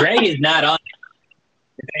 Greg is not on.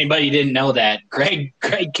 If anybody didn't know that, Greg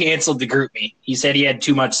canceled the group me. He said he had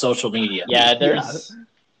too much social media. Yeah, there's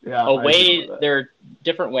yeah, a way. There are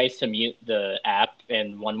different ways to mute the app,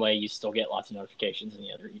 and one way you still get lots of notifications, and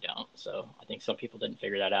the other you don't. So I think some people didn't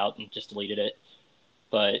figure that out and just deleted it.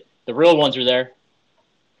 But the real ones are there.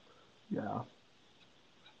 Yeah.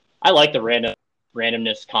 I like the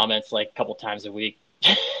randomness comments like a couple times a week.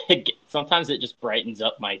 Sometimes it just brightens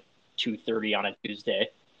up my 2:30 on a Tuesday.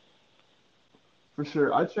 For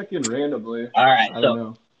sure. I check in randomly. All right. I don't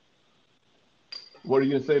know. What are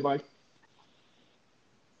you going to say, Mike?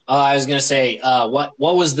 I was going to say, what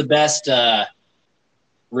was the best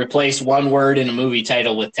replace one word in a movie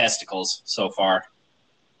title with testicles so far?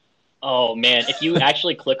 Oh, man. If you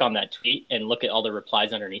actually click on that tweet and look at all the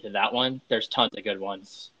replies underneath of that one, there's tons of good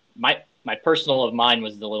ones. My personal of mine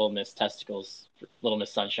was the Little Miss Testicles, Little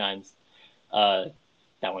Miss Sunshines.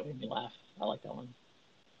 That one made me laugh. I like that one.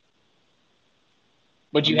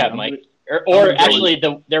 What'd you have, Mike? Or actually,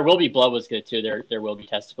 There Will Be Blood was good, too. There Will Be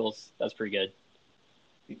Testicles. That's pretty good.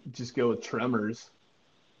 Just go with Tremors.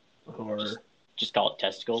 Or just call it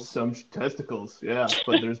testicles. Some testicles, yeah.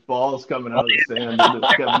 But there's balls coming out of the sand and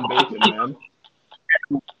it's Kevin Bacon,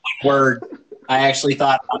 man. Word. I actually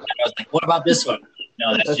thought, I was like, what about this one?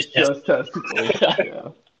 No, that's just testicles. Yeah.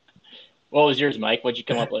 What was yours, Mike? What'd you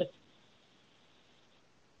come up with?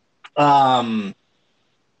 I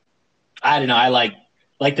don't know. I like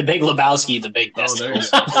the Big Lebowski, the big testicles.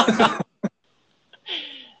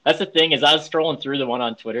 That's the thing is I was scrolling through the one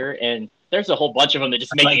on Twitter, and there's a whole bunch of them that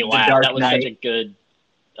just make me laugh. That was such a good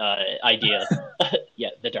idea. Yeah,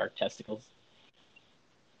 the Dark Testicles.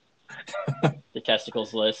 The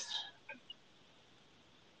Testicles list.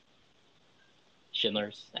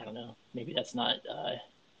 Schindler's. I don't know. Maybe that's not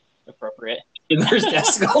appropriate. Schindler's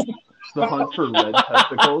Testicles. The Hunt for Red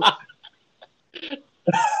Testicles.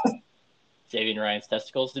 Saving Ryan's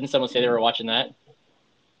Testicles. Didn't someone say they were watching that?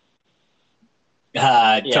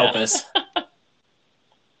 Topus.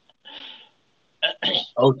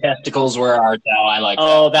 Oh, testicles, where art thou? I like.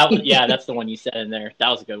 Oh, that's the one you said in there. That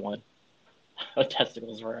was a good one. Oh,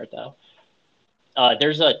 testicles, where art thou?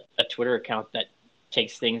 There's a Twitter account that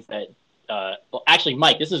takes things that. Well, actually,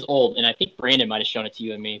 Mike, this is old, and I think Brandon might have shown it to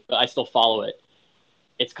you and me, but I still follow it.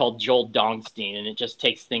 It's called Joel Dongstein, and it just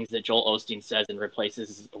takes things that Joel Osteen says and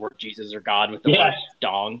replaces the word Jesus or God with the word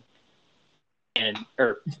dong.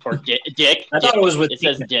 Or dick. I thought it was with it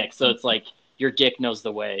says dick, so it's like your dick knows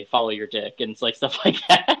the way. Follow your dick, and it's like stuff like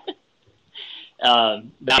that.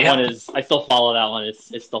 That one is. I still follow that one.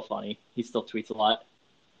 It's still funny. He still tweets a lot.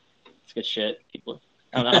 It's good shit. I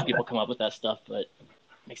don't know how people come up with that stuff, but it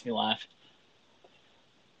makes me laugh.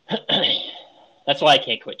 That's why I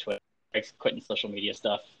can't quit Twitter. Quitting social media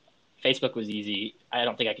stuff. Facebook was easy. I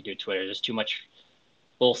don't think I could do Twitter. There's too much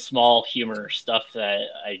little small humor stuff that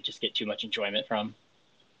I just get too much enjoyment from.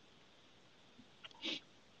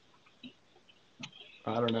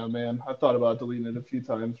 I don't know, man. I thought about deleting it a few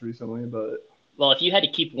times recently, but... Well, if you had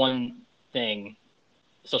to keep one thing,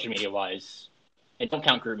 social media-wise, and don't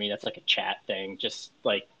count GroupMe, that's like a chat thing, just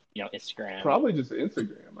like, Instagram. Probably just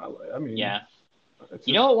Instagram. I mean... Yeah.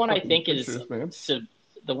 You know what one I think is...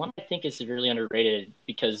 The one I think is severely underrated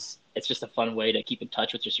because it's just a fun way to keep in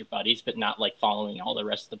touch with just your buddies, but not like following all the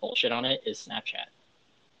rest of the bullshit on it, is Snapchat.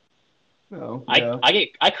 Oh, yeah.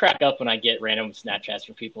 I crack up when I get random Snapchats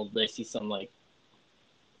from people. They see some like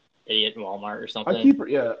idiot in Walmart or something. I keep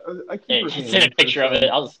send a picture of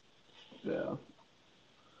it. Yeah.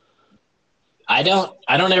 I don't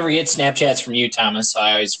ever get Snapchats from you, Thomas, so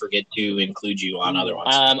I always forget to include you on other ones.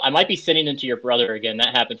 I might be sending them to your brother again.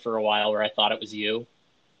 That happened for a while where I thought it was you.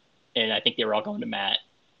 And I think they were all going to Matt.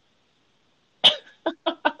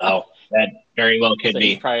 Oh, that very well could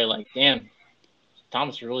be. He's probably like, damn,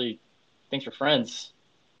 Thomas really thinks we're friends.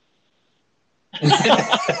 Because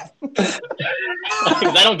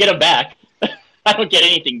I don't get them back. I don't get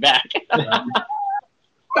anything back.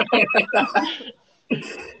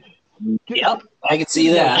 Yep, I can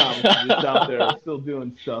see that. Just out there still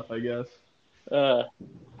doing stuff, I guess.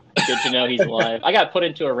 Good to know he's alive. I got put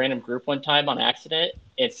into a random group one time on accident.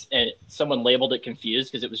 Someone labeled it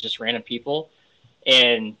confused because it was just random people.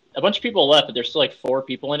 And a bunch of people left, but there's still like 4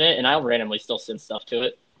 people in it, and I'll randomly still send stuff to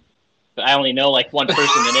it. But I only know like one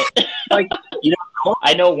person in it.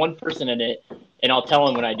 I know one person in it, and I'll tell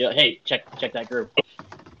them when I do it, hey, check that group.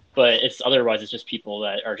 But otherwise it's just people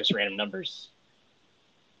that are just random numbers.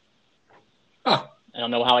 Huh. I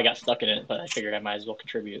don't know how I got stuck in it, but I figured I might as well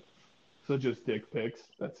contribute. So just dick pics.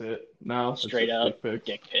 That's it. No, it's Straight just up dick pics.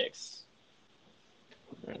 dick pics.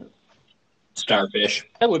 Starfish.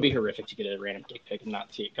 That would be horrific to get a random dick pic and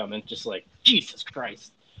not see it coming. Just like, Jesus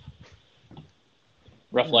Christ.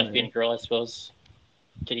 Rough life being a girl, I suppose.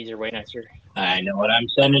 Titties are way nicer. I know what I'm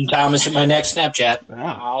sending Thomas in my next Snapchat.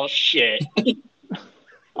 Oh, shit.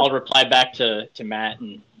 I'll reply back to Matt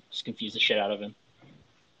and just confuse the shit out of him.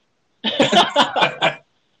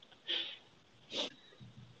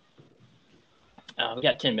 We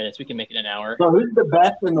got 10 minutes. We can make it an hour. So who's the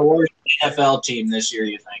best and the worst NFL team this year,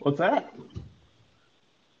 you think? What's that?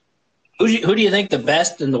 Who do you think the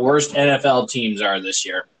best and the worst NFL teams are this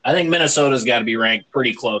year? I think Minnesota's got to be ranked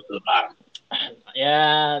pretty close to the bottom.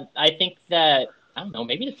 Yeah, I think that, I don't know,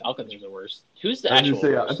 maybe the Falcons are the worst. Who's the actual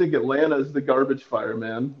worst? I think Atlanta is the garbage fire,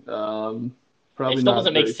 man. Probably it still not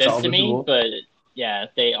doesn't make very sense to me, salvageable. but yeah,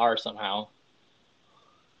 they are somehow.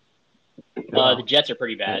 Yeah. The Jets are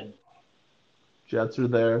pretty bad. Jets are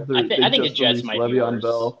there. I think the Jets might be Le'Veon worse.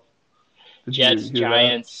 Bell. Did Jets, you hear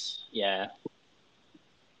Giants, yeah.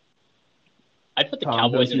 I'd put the that?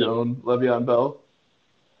 Cowboys don't in you the. own Le'Veon Bell?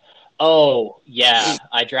 Oh yeah,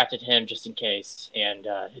 I drafted him just in case, and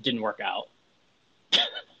it didn't work out.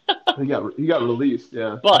 He got released,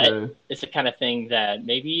 yeah. But Yeah. it's the kind of thing that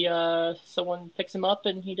maybe someone picks him up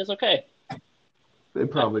and he does okay. They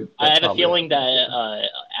probably. I have a feeling that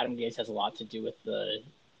Adam Gase has a lot to do with the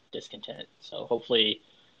discontent. So hopefully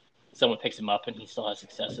someone picks him up and he still has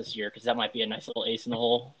success this year, because that might be a nice little ace in the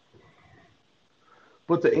hole.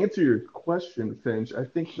 But to answer your question, Finch, I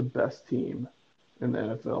think the best team in the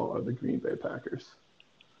NFL are the Green Bay Packers.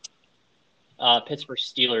 Pittsburgh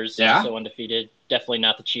Steelers, Yeah? also undefeated. Definitely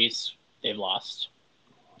not the Chiefs. They've lost.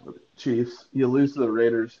 Chiefs, you lose to the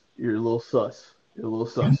Raiders, you're a little sus. You're a little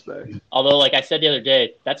suspect. Although, like I said the other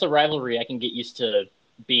day, that's a rivalry I can get used to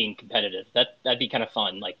being competitive. That'd be kind of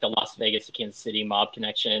fun, like the Las Vegas to Kansas City mob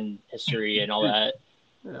connection, history, and all that.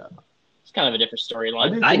 Yeah. It's kind of a different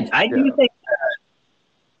storyline.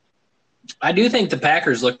 I do think the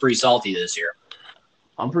Packers look pretty salty this year.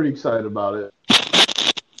 I'm pretty excited about it.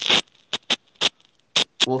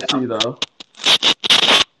 We'll see, though.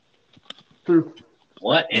 Through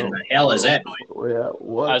What in the hell is that noise? Yeah,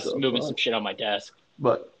 what I was the moving fuck? some shit on my desk.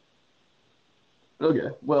 But okay,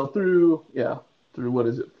 well, through what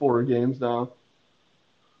is it, 4 games now?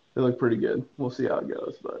 They look pretty good. We'll see how it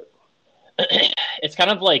goes, but It's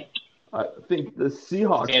kind of like I think the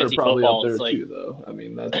Seahawks Fantasy are probably football, up there it's like- too, though. I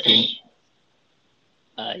mean, that's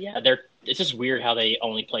it's just weird how they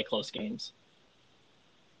only play close games.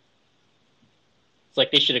 It's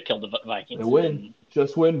like they should have killed the Vikings. they win.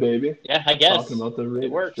 Just win, baby. Yeah, I guess. Talking about the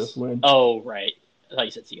Raiders, works. just win. Oh, right. I thought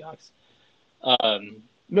you said Seahawks.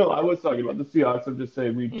 No, I was talking about the Seahawks. I'm just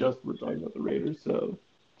saying we Hmm. just were talking about the Raiders, so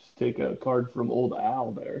just take a card from old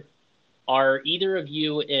Al there. Are either of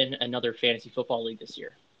you in another fantasy football league this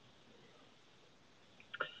year?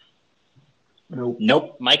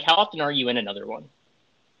 Nope. Mike, how often are you in another one?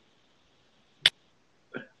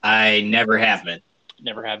 I never have been.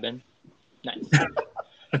 Never have been? Nice.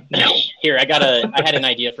 No. Here, I had an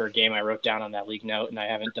idea for a game I wrote down on that league note, and I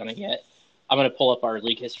haven't done it yet. I'm going to pull up our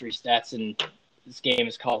league history stats, and this game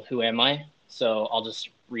is called Who Am I? So I'll just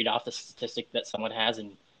read off the statistic that someone has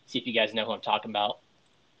and see if you guys know who I'm talking about.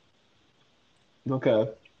 Okay.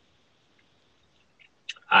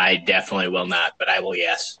 I definitely will not, but I will,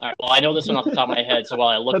 yes. All right, well, I know this one off the top of my head, so while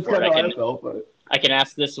I look That's for it, kind of how I felt, but I can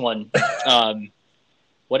ask this one.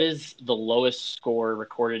 What is the lowest score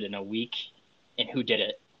recorded in a week, and who did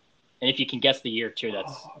it? And if you can guess the year too,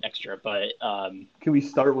 that's extra. But can we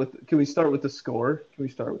start with the score? Can we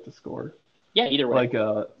start with the score? yeah, either way. Like,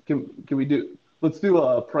 can we do? Let's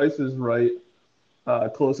do Price is Right,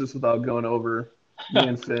 closest without going over. Me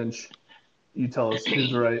and Finch. You tell us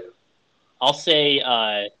who's right. I'll say.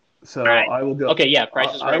 So right. I will go. Okay, yeah,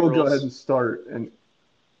 Price is Right. I will go rules. ahead and start, and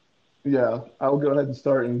I will go ahead and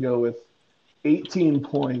start and go with 18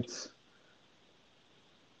 points,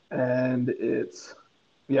 and it's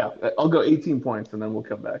I'll go 18 points, and then we'll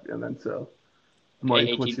come back, and then so. Mike,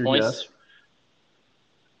 18 what's your points.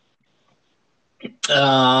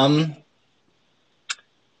 guess?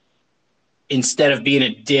 Instead of being a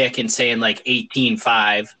dick and saying like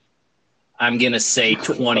 18-5, I'm going to say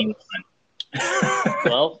 21.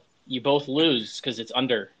 Well, you both lose because it's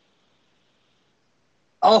under.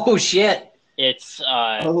 Oh, shit. It's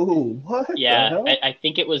Oh, what? the yeah. hell? I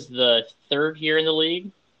think it was the third year in the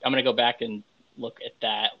league. I'm gonna go back and look at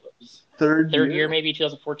that. It was Third year, maybe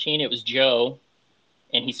 2014. It was Joe,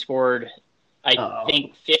 and he scored. I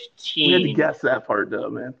think 15. We had to guess that part, though,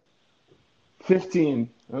 man. 15.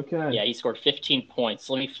 Okay. Yeah, he scored 15 points.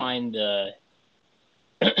 Let me find the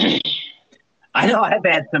I know I've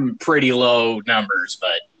had some pretty low numbers,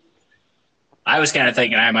 but I was kind of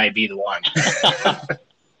thinking I might be the one.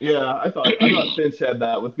 Yeah, I thought Finch had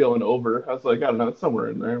that with going over. I was like, I don't know, it's somewhere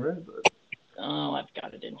in there, right? But... Oh, I've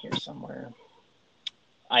got it in here somewhere.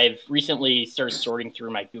 I've recently started sorting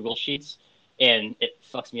through my Google Sheets, and it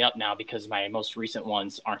fucks me up now because my most recent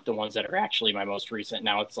ones aren't the ones that are actually my most recent.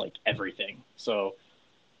 Now it's like everything. So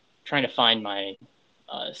trying to find my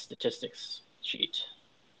statistics sheet.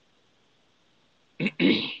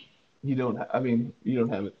 You don't have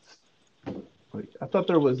it. Like, I thought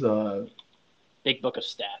there was a Big book of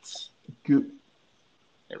stats.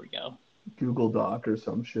 There we go. Google Doc or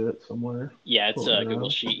some shit somewhere. Yeah, it's a Google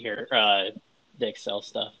Sheet here. The Excel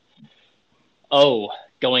stuff. Oh,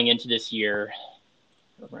 going into this year,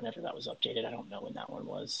 whenever that was updated, I don't know when that one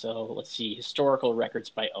was. So let's see. Historical records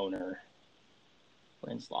by owner.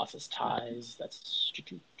 Wins, losses, ties. That's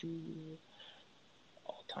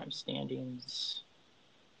all-time standings.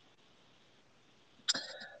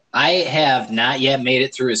 I have not yet made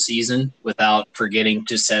it through a season without forgetting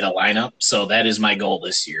to set a lineup. So that is my goal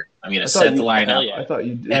this year. I'm going to set the lineup. I thought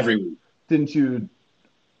you did. Every week. Didn't you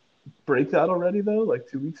break that already, though, like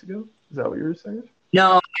 2 weeks ago? Is that what you were saying?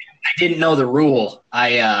 No, I didn't know the rule.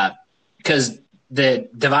 Because the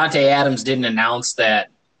Devontae Adams didn't announce that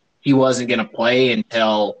he wasn't going to play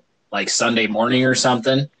until like Sunday morning or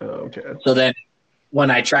something. Oh, okay. So then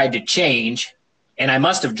when I tried to change, and I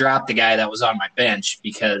must have dropped the guy that was on my bench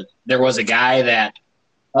because there was a guy that,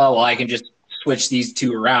 I can just switch these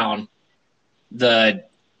two around. The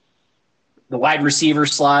wide receiver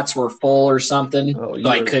slots were full or something, so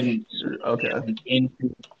I couldn't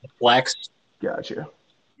into flex. Gotcha.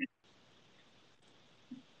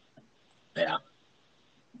 Yeah.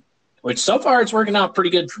 Which so far it's working out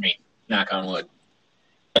pretty good for me, knock on wood.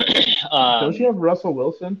 Don't you have Russell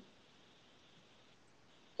Wilson?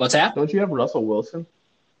 What's that? Don't you have Russell Wilson?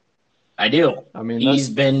 I do. I mean, he's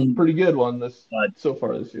been a pretty good one so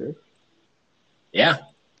far this year. Yeah.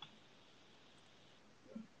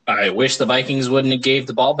 I wish the Vikings wouldn't have gave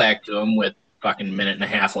the ball back to him with fucking minute and a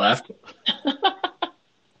half left.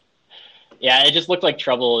 Yeah, it just looked like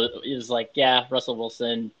trouble. It was like, yeah, Russell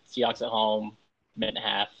Wilson, Seahawks at home, minute and a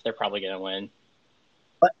half. They're probably going to win.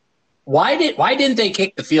 But why didn't they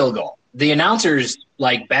kick the field goal? The announcers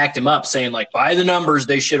backed him up, saying by the numbers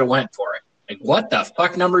they should have went for it. What the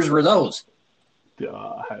fuck numbers were those?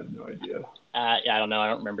 I have no idea. Yeah, I don't know. I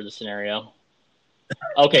don't remember the scenario.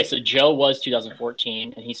 Okay, so Joe was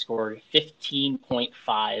 2014, and he scored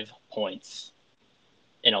 15.5 points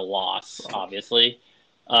in a loss, obviously.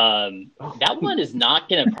 That one is not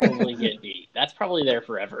going to probably get beat. That's probably there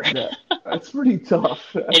forever. Yeah, that's pretty tough.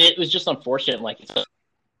 And it was just unfortunate.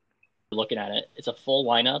 Looking at it, it's a full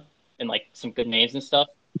lineup and some good names and stuff.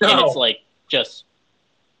 No. And it's just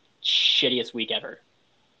shittiest week ever.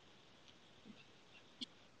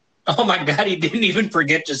 Oh my God, he didn't even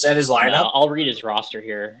forget to set his lineup. No, I'll read his roster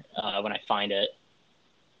here when I find it.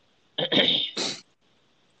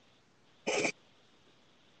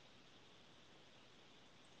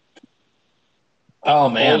 Oh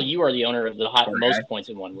man, Cole, you are the owner of the most points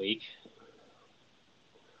in 1 week.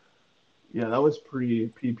 Yeah, that was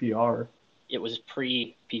pre-PPR. It was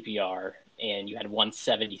pre-PPR, and you had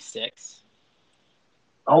 176.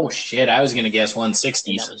 Oh shit! I was gonna guess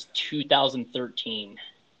 160s. That was 2013.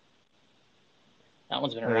 That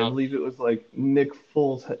one's been around. I believe it was Nick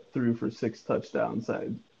Foles threw for 6 touchdowns that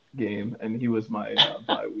game, and he was my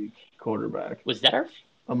bye week quarterback. Was that our?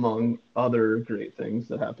 Among other great things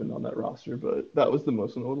that happened on that roster, but that was the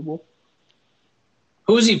most notable.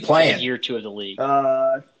 Who was he playing? Year 2 of the league.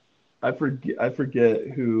 I forget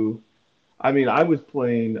who. I mean, I was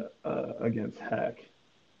playing against Heck,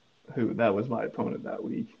 who that was my opponent that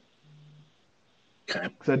week. Okay.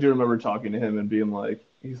 Because I do remember talking to him and being like,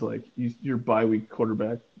 he's like, your bye week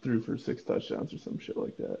quarterback threw for 6 touchdowns or some shit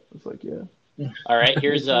like that. I was like, yeah. All right,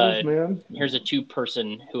 here's a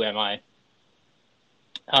 2-person Who Am I?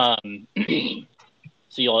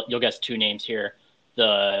 So you'll guess 2 names here.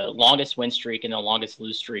 The longest win streak and the longest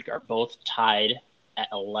lose streak are both tied at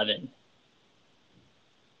 11.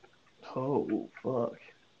 Oh, fuck.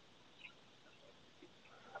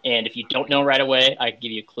 And if you don't know right away, I can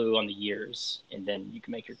give you a clue on the years, and then you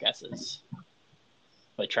can make your guesses.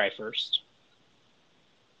 But try first.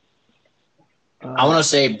 I want to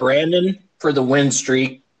say Brandon for the win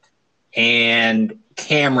streak and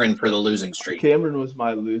Cameron for the losing streak. Cameron was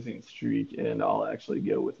my losing streak, and I'll actually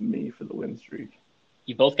go with me for the win streak.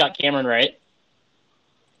 You both got Cameron right.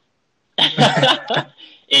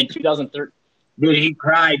 In 2013, Dude, he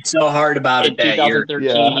cried so hard about In it that year.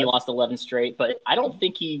 2013, he lost 11 straight, but I don't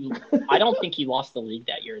think he lost the league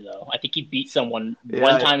that year though. I think he beat someone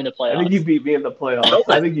one time in the playoffs. I think he beat me in the playoffs.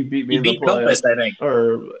 I think he beat me in the playoffs. Compass, I think.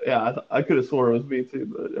 Or I could have sworn it was me too,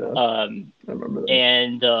 but yeah, I remember that.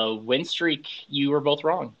 And the win streak, you were both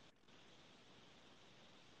wrong.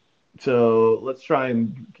 So let's try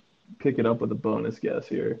and pick it up with a bonus guess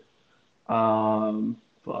here.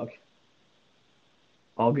 Fuck.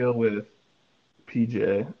 I'll go with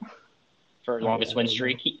PJ. For longest win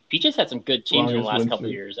streak. PJ's had some good teams in the last couple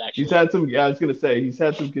of years, actually. He's had some, I was going to say, he's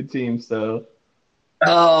had some good teams, so.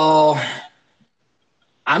 Oh,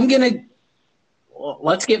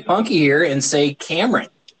 let's get funky here and say Cameron.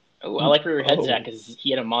 Oh, I like where your head's at because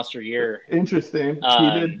he had a monster year. Interesting. He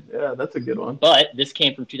did. Yeah, that's a good one. But this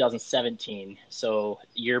came from 2017, so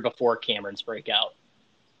year before Cameron's breakout.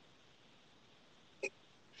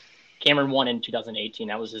 Cameron won in 2018.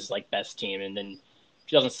 That was his best team, and then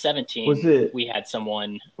 2017 we had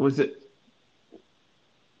someone. Was it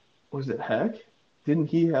Heck? Didn't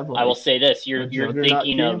he have? I will say this: you're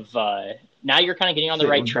thinking of now. You're kind of getting on the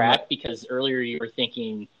right track because earlier you were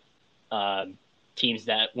thinking teams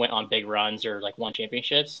that went on big runs or won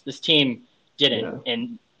championships. This team didn't,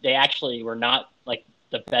 and they actually were not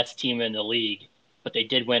the best team in the league, but they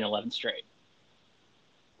did win 11 straight.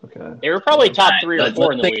 Okay. They were probably top 3 or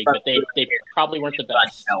 4 in the league, but they probably weren't the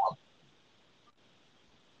best.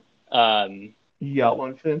 You got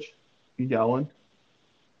one, Finch? You got one?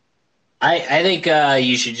 I think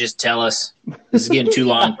you should just tell us. This is getting too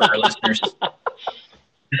long for our listeners.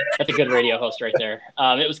 That's a good radio host right there.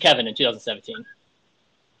 It was Kevin in 2017.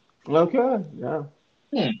 Okay, yeah.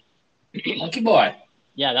 Lucky boy.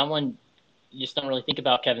 Yeah, that one, you just don't really think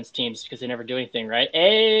about Kevin's teams because they never do anything, right?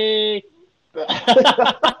 Hey!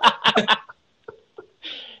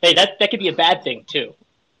 Hey, that could be a bad thing too,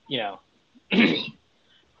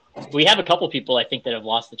 We have a couple people I think that have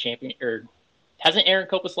lost the champion, or hasn't Aaron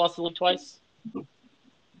Kopus lost the league twice?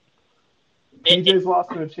 PJ's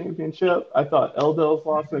lost in a championship. I thought Eldell's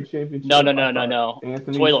lost in a championship. No.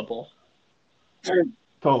 Anthony, Toilet Bowl.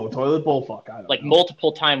 Toilet Bowl. Fuck, I don't know.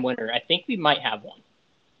 Multiple time winner. I think we might have one.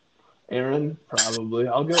 Aaron, probably.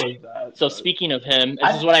 I'll go with that. So speaking of him,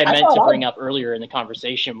 this is what I meant to bring up earlier in the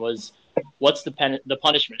conversation was, what's the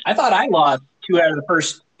punishment? I thought I lost 2 out of the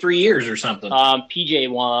first 3 years or something.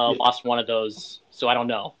 PJ lost one of those, so I don't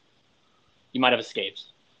know. You might have escaped.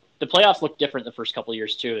 The playoffs looked different the first couple of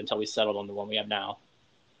years too, until we settled on the one we have now,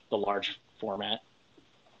 the large format.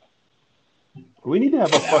 We need to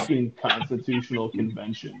have a fucking constitutional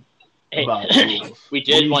convention about rules. We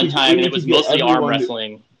did one time, and it was mostly arm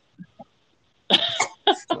wrestling.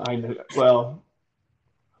 I know. Well,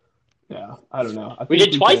 yeah, I don't know. We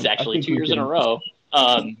did twice, actually, 2 years in a row.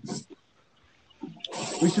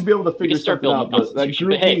 We should be able to figure something out. But that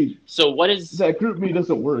group so what is that group me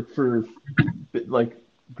doesn't work for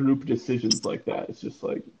group decisions like that. It's just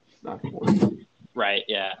it's not gonna work. Right.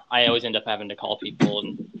 Yeah. I always end up having to call people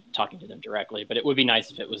and talking to them directly, but it would be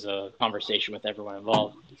nice if it was a conversation with everyone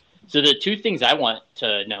involved. So the 2 things I want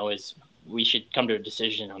to know is we should come to a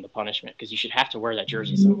decision on the punishment because you should have to wear that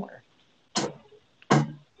jersey somewhere.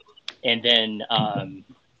 And then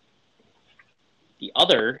the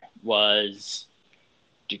other was,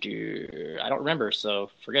 I don't remember, so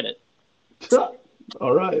forget it.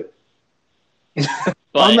 All right.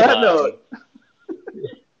 But, on that note.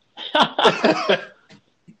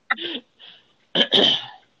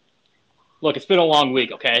 Look, it's been a long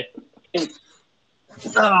week, okay?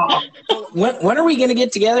 When are we going to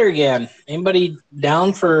get together again? Anybody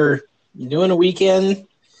down for doing a weekend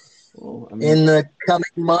in the coming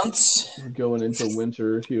months? We're going into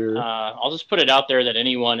winter here. I'll just put it out there that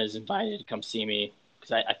anyone is invited to come see me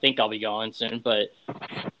because I think I'll be going soon, but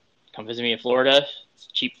come visit me in Florida. It's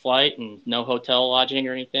a cheap flight and no hotel lodging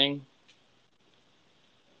or anything.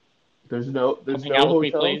 There's no hotel. Me,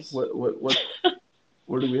 please. What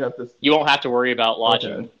where do we have to? You won't have to worry about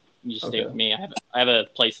lodging. Okay. You just stay with me. I have a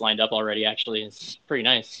place lined up already. Actually, it's pretty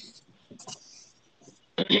nice.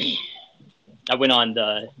 I went on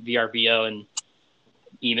the VRBO and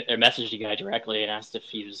messaged the guy directly and asked if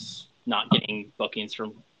he was not getting bookings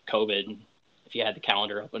from COVID and if he had the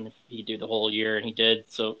calendar open, if he'd do the whole year, and he did.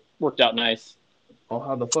 So it worked out nice. Well,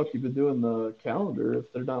 how the fuck you been doing the calendar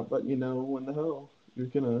if they're not letting you know when the hell you're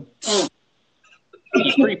gonna?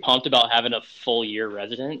 He's pretty pumped about having a full year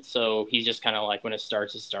resident, so he's just kind of like when it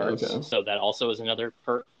starts, it starts. Okay. So that also is another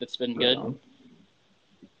perk that's been good. On.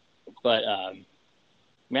 But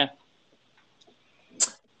yeah,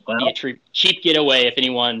 well, a cheap getaway if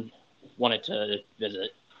anyone wanted to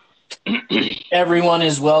visit. Everyone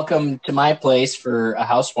is welcome to my place for a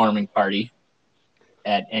housewarming party.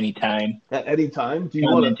 at any time. At any time, do you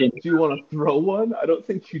want to throw one? I don't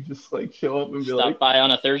think you just like show up and be Stop by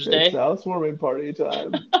on a Thursday. It's housewarming party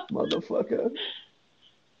time, motherfucker.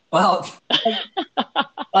 Well,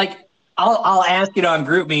 like I'll ask it on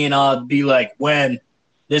GroupMe and I'll be like, when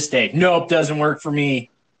this day? Nope, doesn't work for me.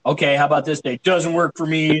 Okay, how about this day? Doesn't work for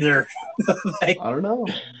me either. Like, I don't know.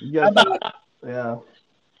 Yeah.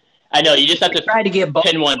 I know, you just have to try to get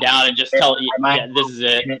pin one down and just tell this is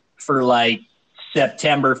it. For like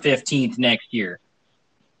September 15th next year.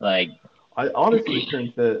 Like, I honestly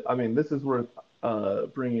think that, I mean, this is worth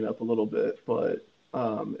bringing up a little bit, but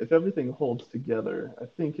if everything holds together, I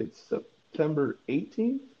think it's September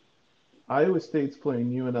 18th. Iowa State's playing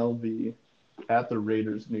UNLV at the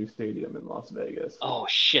Raiders' new stadium in Las Vegas. Oh,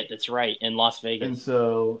 shit, that's right, in Las Vegas. And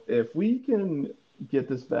so if we can get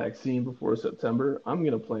this vaccine before September, I'm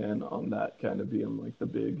going to plan on that kind of being like the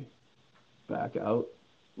big back out.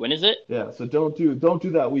 When is it? Yeah, so don't do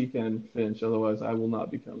that weekend, Finch, otherwise I will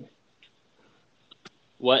not be coming.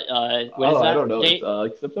 What when is that? I don't know. Date? It's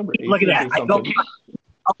like September 18th. Look at that. I go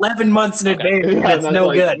 11 months in advance. Yeah, that's no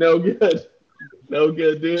like, good. No good. No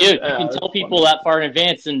good, dude. Dude, you can tell people that far in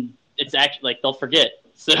advance and it's actually like they'll forget.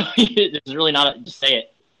 So there's really not just say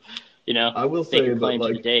it. You know, I will say say claim that,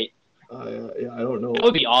 to the date. I don't know. That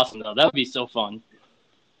would be awesome though. That would be so fun.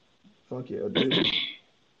 Fuck yeah, dude.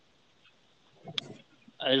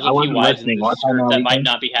 There's a few wives in this group that might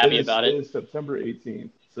not be happy about it. It is September 18th,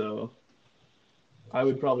 so I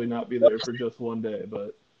would probably not be there for just one day,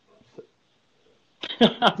 but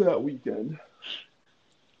that weekend.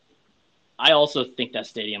 I also think that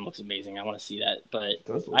stadium looks amazing. I want to see that, but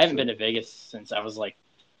I haven't been to Vegas since I was like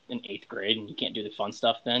in 8th grade, and you can't do the fun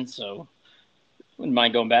stuff then, so wouldn't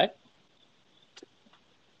mind going back.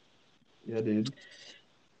 Yeah, dude.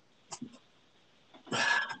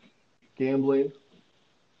 Gambling,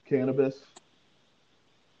 cannabis,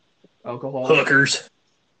 alcohol, hookers.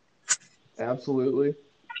 Absolutely.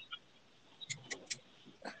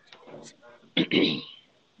 You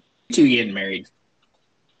two getting married?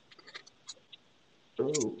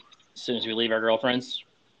 Oh. As soon as we leave our girlfriends.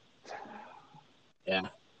 Yeah.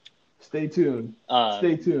 Stay tuned.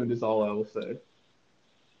 Stay tuned is all I will say.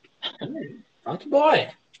 Lucky boy.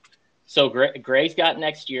 So Greg's got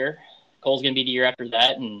next year. Cole's going to be the year after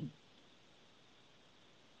that, and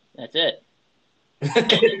that's it.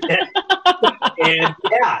 And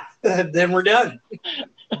yeah, then we're done.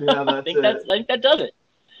 Yeah, I think that does it.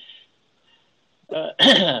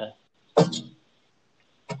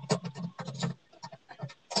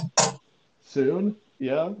 Soon?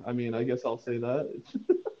 Yeah. I mean, I guess I'll say that.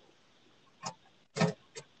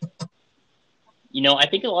 You know, I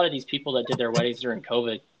think a lot of these people that did their weddings during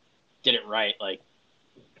COVID did it right. Like,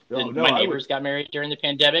 my neighbors got married during the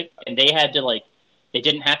pandemic, and they had to they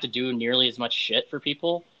didn't have to do nearly as much shit for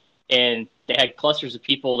people, and they had clusters of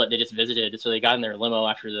people that they just visited. So they got in their limo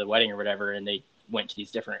after the wedding or whatever, and they went to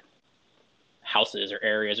these different houses or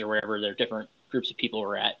areas or wherever their different groups of people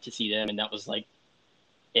were at to see them, and that was like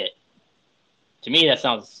it. To me, that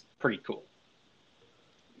sounds pretty cool.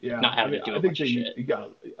 Yeah, not having to do a bunch of shit.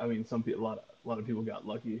 Some people, a lot of people got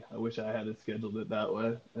lucky. I wish I had it scheduled it that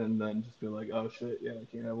way, and then just be like, oh shit, yeah, I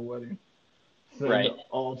can't have a wedding. Send right.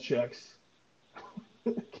 All checks.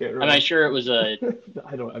 I'm sure it was a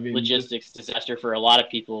logistics disaster for a lot of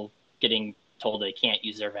people getting told they can't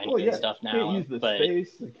use their venue and stuff now. Can't use the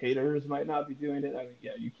space. The caterers might not be doing it. I mean,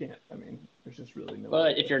 yeah, you can't. I mean, there's just really no.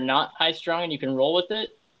 But if you're not high strung and you can roll with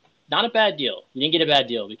it, not a bad deal. You didn't get a bad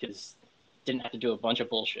deal because you didn't have to do a bunch of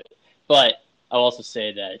bullshit. But I'll also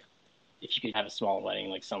say that if you could have a small wedding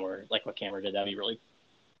like somewhere like what Cameron did, that'd be really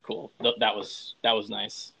cool. That was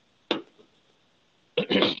nice.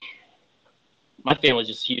 My family was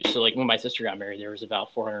just huge. So like when my sister got married, there was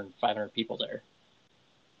about 400, 500 people there.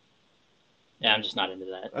 Yeah, I'm just not into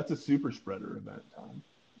that. That's a super spreader event, Tom.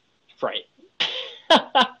 Right.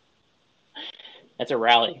 That's a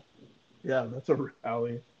rally. Yeah, that's a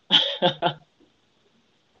rally.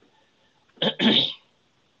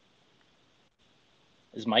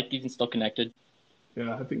 Is Mike even still connected?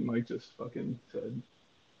 Yeah, I think Mike just fucking said,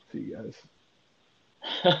 see you guys.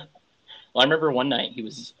 Well, I remember one night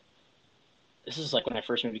this is like when I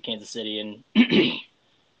first moved to Kansas City, and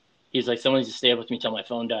he's like, someone needs to stay up with me till my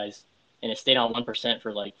phone dies. And it stayed on 1%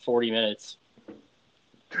 for like 40 minutes.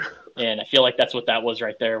 And I feel like that's what that was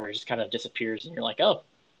right there, where it just kind of disappears, and you're like, oh,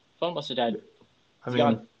 phone must have died. It's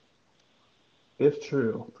gone. If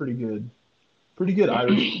true, pretty good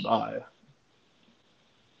Irish goodbye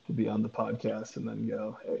to be on the podcast and then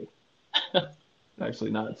go, hey.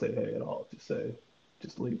 Actually, not say hey at all.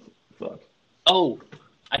 Just leave. Fuck. Oh,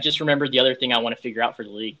 I just remembered the other thing I want to figure out for the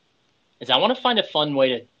league. is I want to find a fun way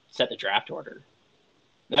to set the draft order.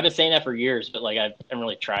 I've been saying that for years, but like I haven't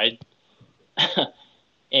really tried.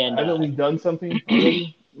 And haven't we done something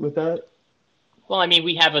already with that? Well, I mean,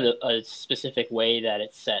 we have a specific way that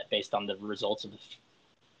it's set based on the results of the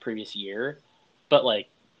previous year, but like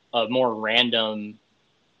a more random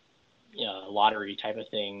lottery type of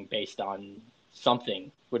thing based on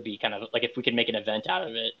something would be kind of like if we could make an event out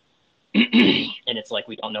of it. And it's like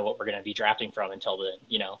we don't know what we're going to be drafting from until then,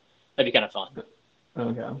 that'd be kind of fun.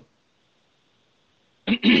 Okay.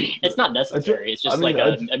 It's not necessary. It's just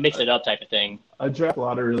a mix it up type of thing. A draft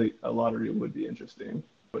lottery would be interesting.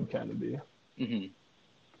 Would kind of be. Mm-hmm.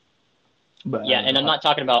 But yeah, and I'm not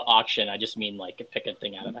talking about auction. I just mean like pick a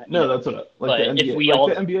thing out of that. No, that's what. Like but the NBA, if we all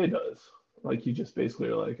the NBA does, like you just basically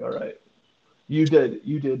are like, all right, you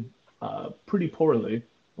did pretty poorly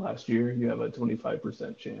last year. You have a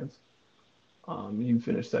 25% chance. You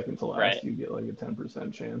finish second to last, right. You get like a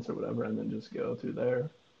 10% chance or whatever, and then just go through there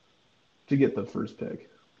to get the first pick.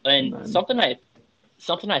 And then, something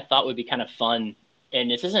I thought would be kind of fun, and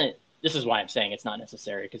this is why I'm saying it's not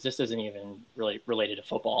necessary because this isn't even really related to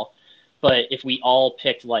football. But if we all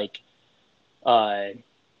picked like a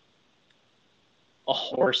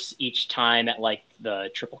horse each time at like the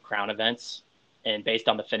Triple Crown events, and based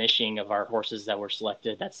on the finishing of our horses that were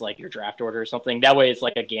selected, that's like your draft order or something. That way it's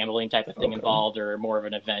like a gambling type of thing involved or more of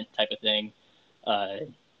an event type of thing.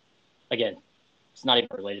 Again, it's not even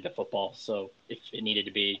related to football. So if it needed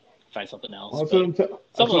to be, find something else. Something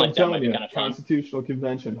like that might be kind of fun. Constitutional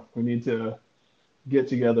convention. We need to get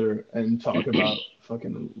together and talk about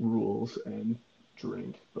fucking rules and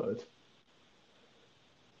drink, but...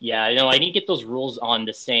 Yeah, I need to get those rules on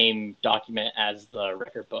the same document as the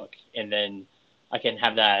record book, and then I can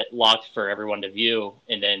have that locked for everyone to view,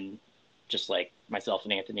 and then just like myself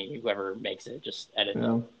and Anthony, whoever makes it, just edit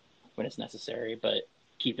it when it's necessary, but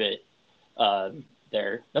keep it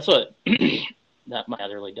there. That's what that my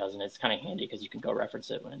other league does, and it's kind of handy because you can go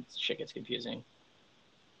reference it when shit gets confusing.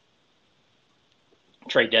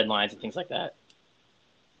 Trade deadlines and things like that.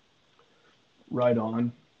 Right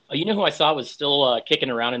on. Oh, you know who I saw was still kicking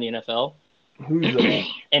around in the NFL? Who's that?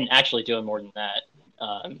 And actually doing more than that.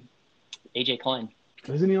 AJ Klein.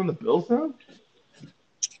 Isn't he on the Bills now?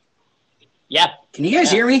 Yeah. Can you guys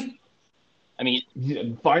hear me? I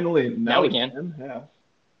mean, finally, now we can. Yeah.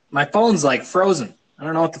 My phone's like frozen. I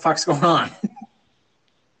don't know what the fuck's going on.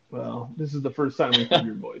 Well, this is the first time we've heard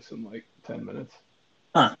your voice in like 10 minutes.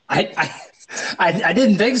 Huh. I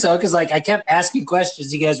didn't think so because like I kept asking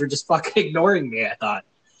questions. You guys were just fucking ignoring me, I thought.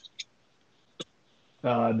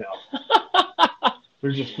 No.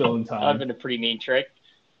 We're just filling time. I've been a pretty mean trick.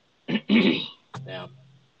 Yeah.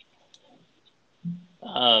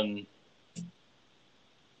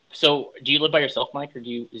 So do you live by yourself, Mike, or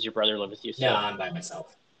does your brother live with you? No, I'm by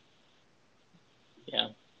myself. Yeah.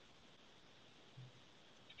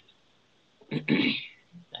 I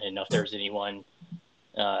didn't know if there was anyone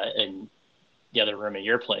in the other room at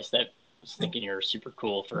your place that was thinking you're super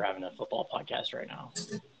cool for having a football podcast right now.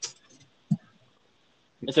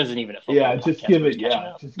 This isn't even a football podcast. Yeah, just give it.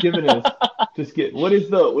 Yeah, just give it a. Just get. What is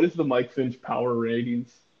the Mike Finch power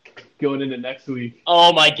ratings going into next week?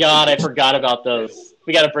 Oh my God, I forgot about those.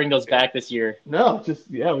 We got to bring those back this year. No,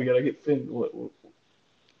 we got to get Finn.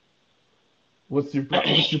 What's your power?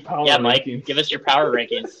 Yeah, Mike, rankings? Give us your power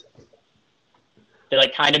rankings. They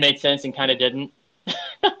like kind of made sense and kind of didn't.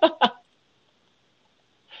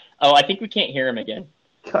 Oh, I think we can't hear him again.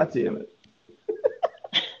 God damn it.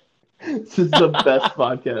 This is the best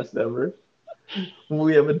podcast ever.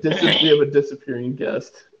 We have a disappearing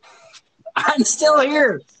guest. I'm still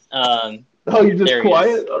here. Oh, you're just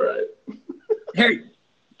quiet? All right. Here.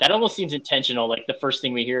 That almost seems intentional. Like the first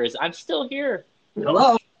thing we hear is, I'm still here.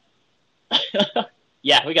 Hello?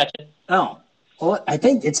 Yeah, we got you. Oh. Well, I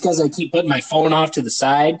think it's because I keep putting my phone off to the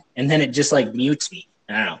side, and then it just like mutes me.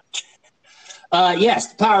 I don't know.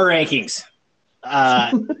 Yes, power rankings.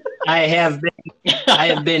 I have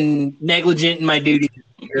been negligent in my duties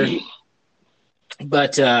here,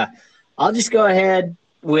 but I'll just go ahead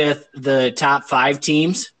with the top 5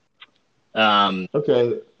 teams.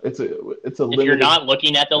 Okay, it's a. If you're not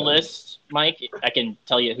looking at the list, Mike, I can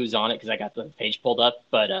tell you who's on it because I got the page pulled up.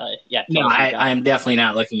 But yeah, no, I'm definitely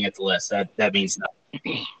not looking at the list. That means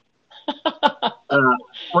nothing.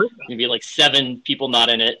 Maybe like 7 people not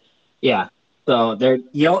in it. Yeah. So there,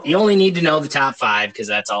 you only need to know the top 5 because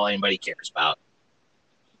that's all anybody cares about.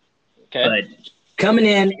 Okay. But coming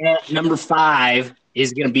in at number 5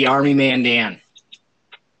 is going to be Army Man Dan.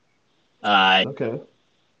 Okay.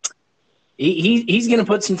 He's going to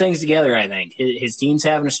put some things together, I think. His team's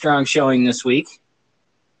having a strong showing this week.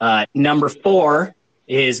 Number 4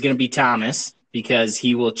 is going to be Thomas because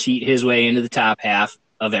he will cheat his way into the top half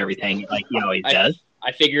of everything like he always does.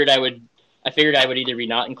 I figured I would either be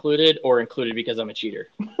not included or included because I'm a cheater.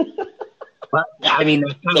 But I mean,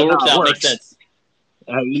 that's kind So of it works how out. it Makes sense.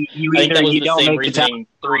 You I think that was the don't same make the top reasoning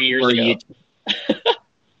 3 years or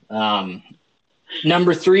ago.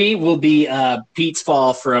 Number 3 will be Pete's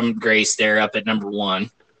Fall from Grace there up at number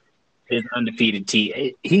 1. His undefeated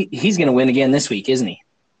team. He's going to win again this week, isn't he?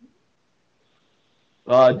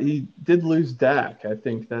 He did lose Dak. I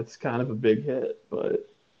think that's kind of a big hit, but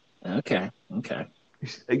Okay.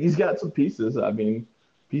 he's got some pieces. I mean,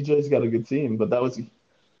 PJ's got a good team, but that was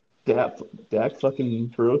Dak fucking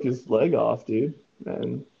broke his leg off, dude,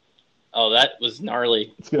 and Oh, that was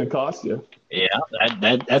gnarly. it's gonna cost you. Yeah,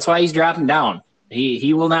 that's why he's dropping down.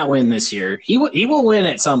 He will not win this year. He will win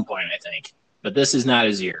at some point, I think, but this is not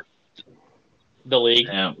his year. The league.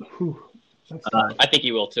 Yeah. Whew. I think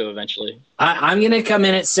he will too eventually. I'm going to come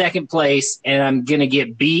in at second place, and I'm going to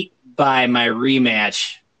get beat by my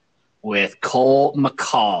rematch with Cole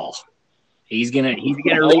McCall. He's gonna.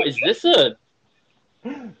 Oh,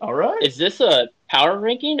 All right. is this a power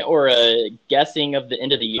ranking or a guessing of the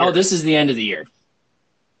end of the year? Oh, this is the end of the year.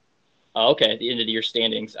 Oh, okay, the end of the year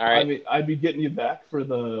standings. All right. I mean, I'd be getting you back for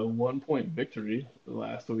the 1-point victory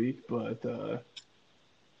last week, but I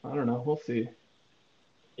don't know. We'll see.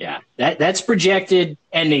 Yeah, that's projected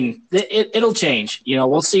ending. It'll change. You know,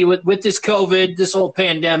 we'll see with this COVID, this whole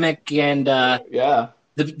pandemic, and Yeah.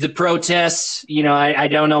 the protests. You know, I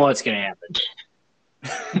don't know what's going to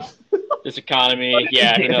happen. This economy,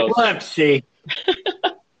 yeah, who knows? We'll have to see.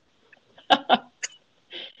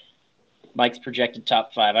 Mike's projected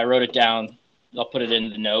top 5. I wrote it down. I'll put it in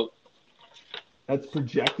the note. That's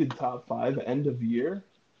projected top 5 end of year.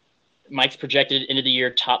 Mike's projected end of the year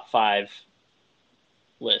top 5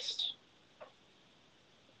 list.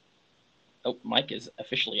 Oh, Mike is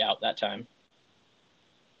officially out that time.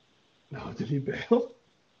 No, did he bail?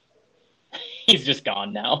 He's just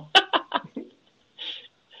gone now.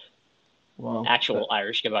 Well, Actual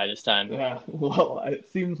Irish goodbye this time. Yeah. Well, it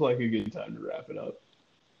seems like a good time to wrap it up.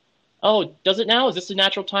 Oh, does it now? Is this a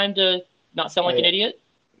natural time to not sound like an idiot?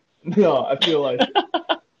 No, I feel like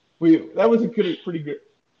that was a pretty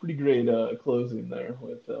great closing there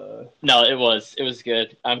with. No, it was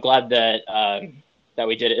good. I'm glad that that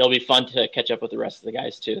we did it. It'll be fun to catch up with the rest of the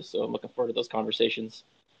guys too. So I'm looking forward to those conversations.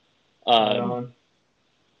 All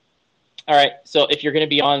right. So if you're going to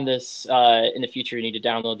be on this in the future, you need to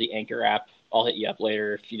download the Anchor app. I'll hit you up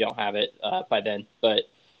later if you don't have it by then. But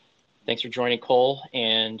thanks for joining, Cole,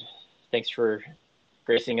 and thanks for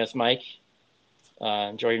gracing us, Mike.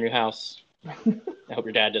 Enjoy your new house. I hope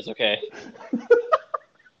your dad does okay.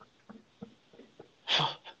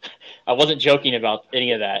 I wasn't joking about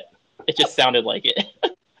any of that. It just sounded like it.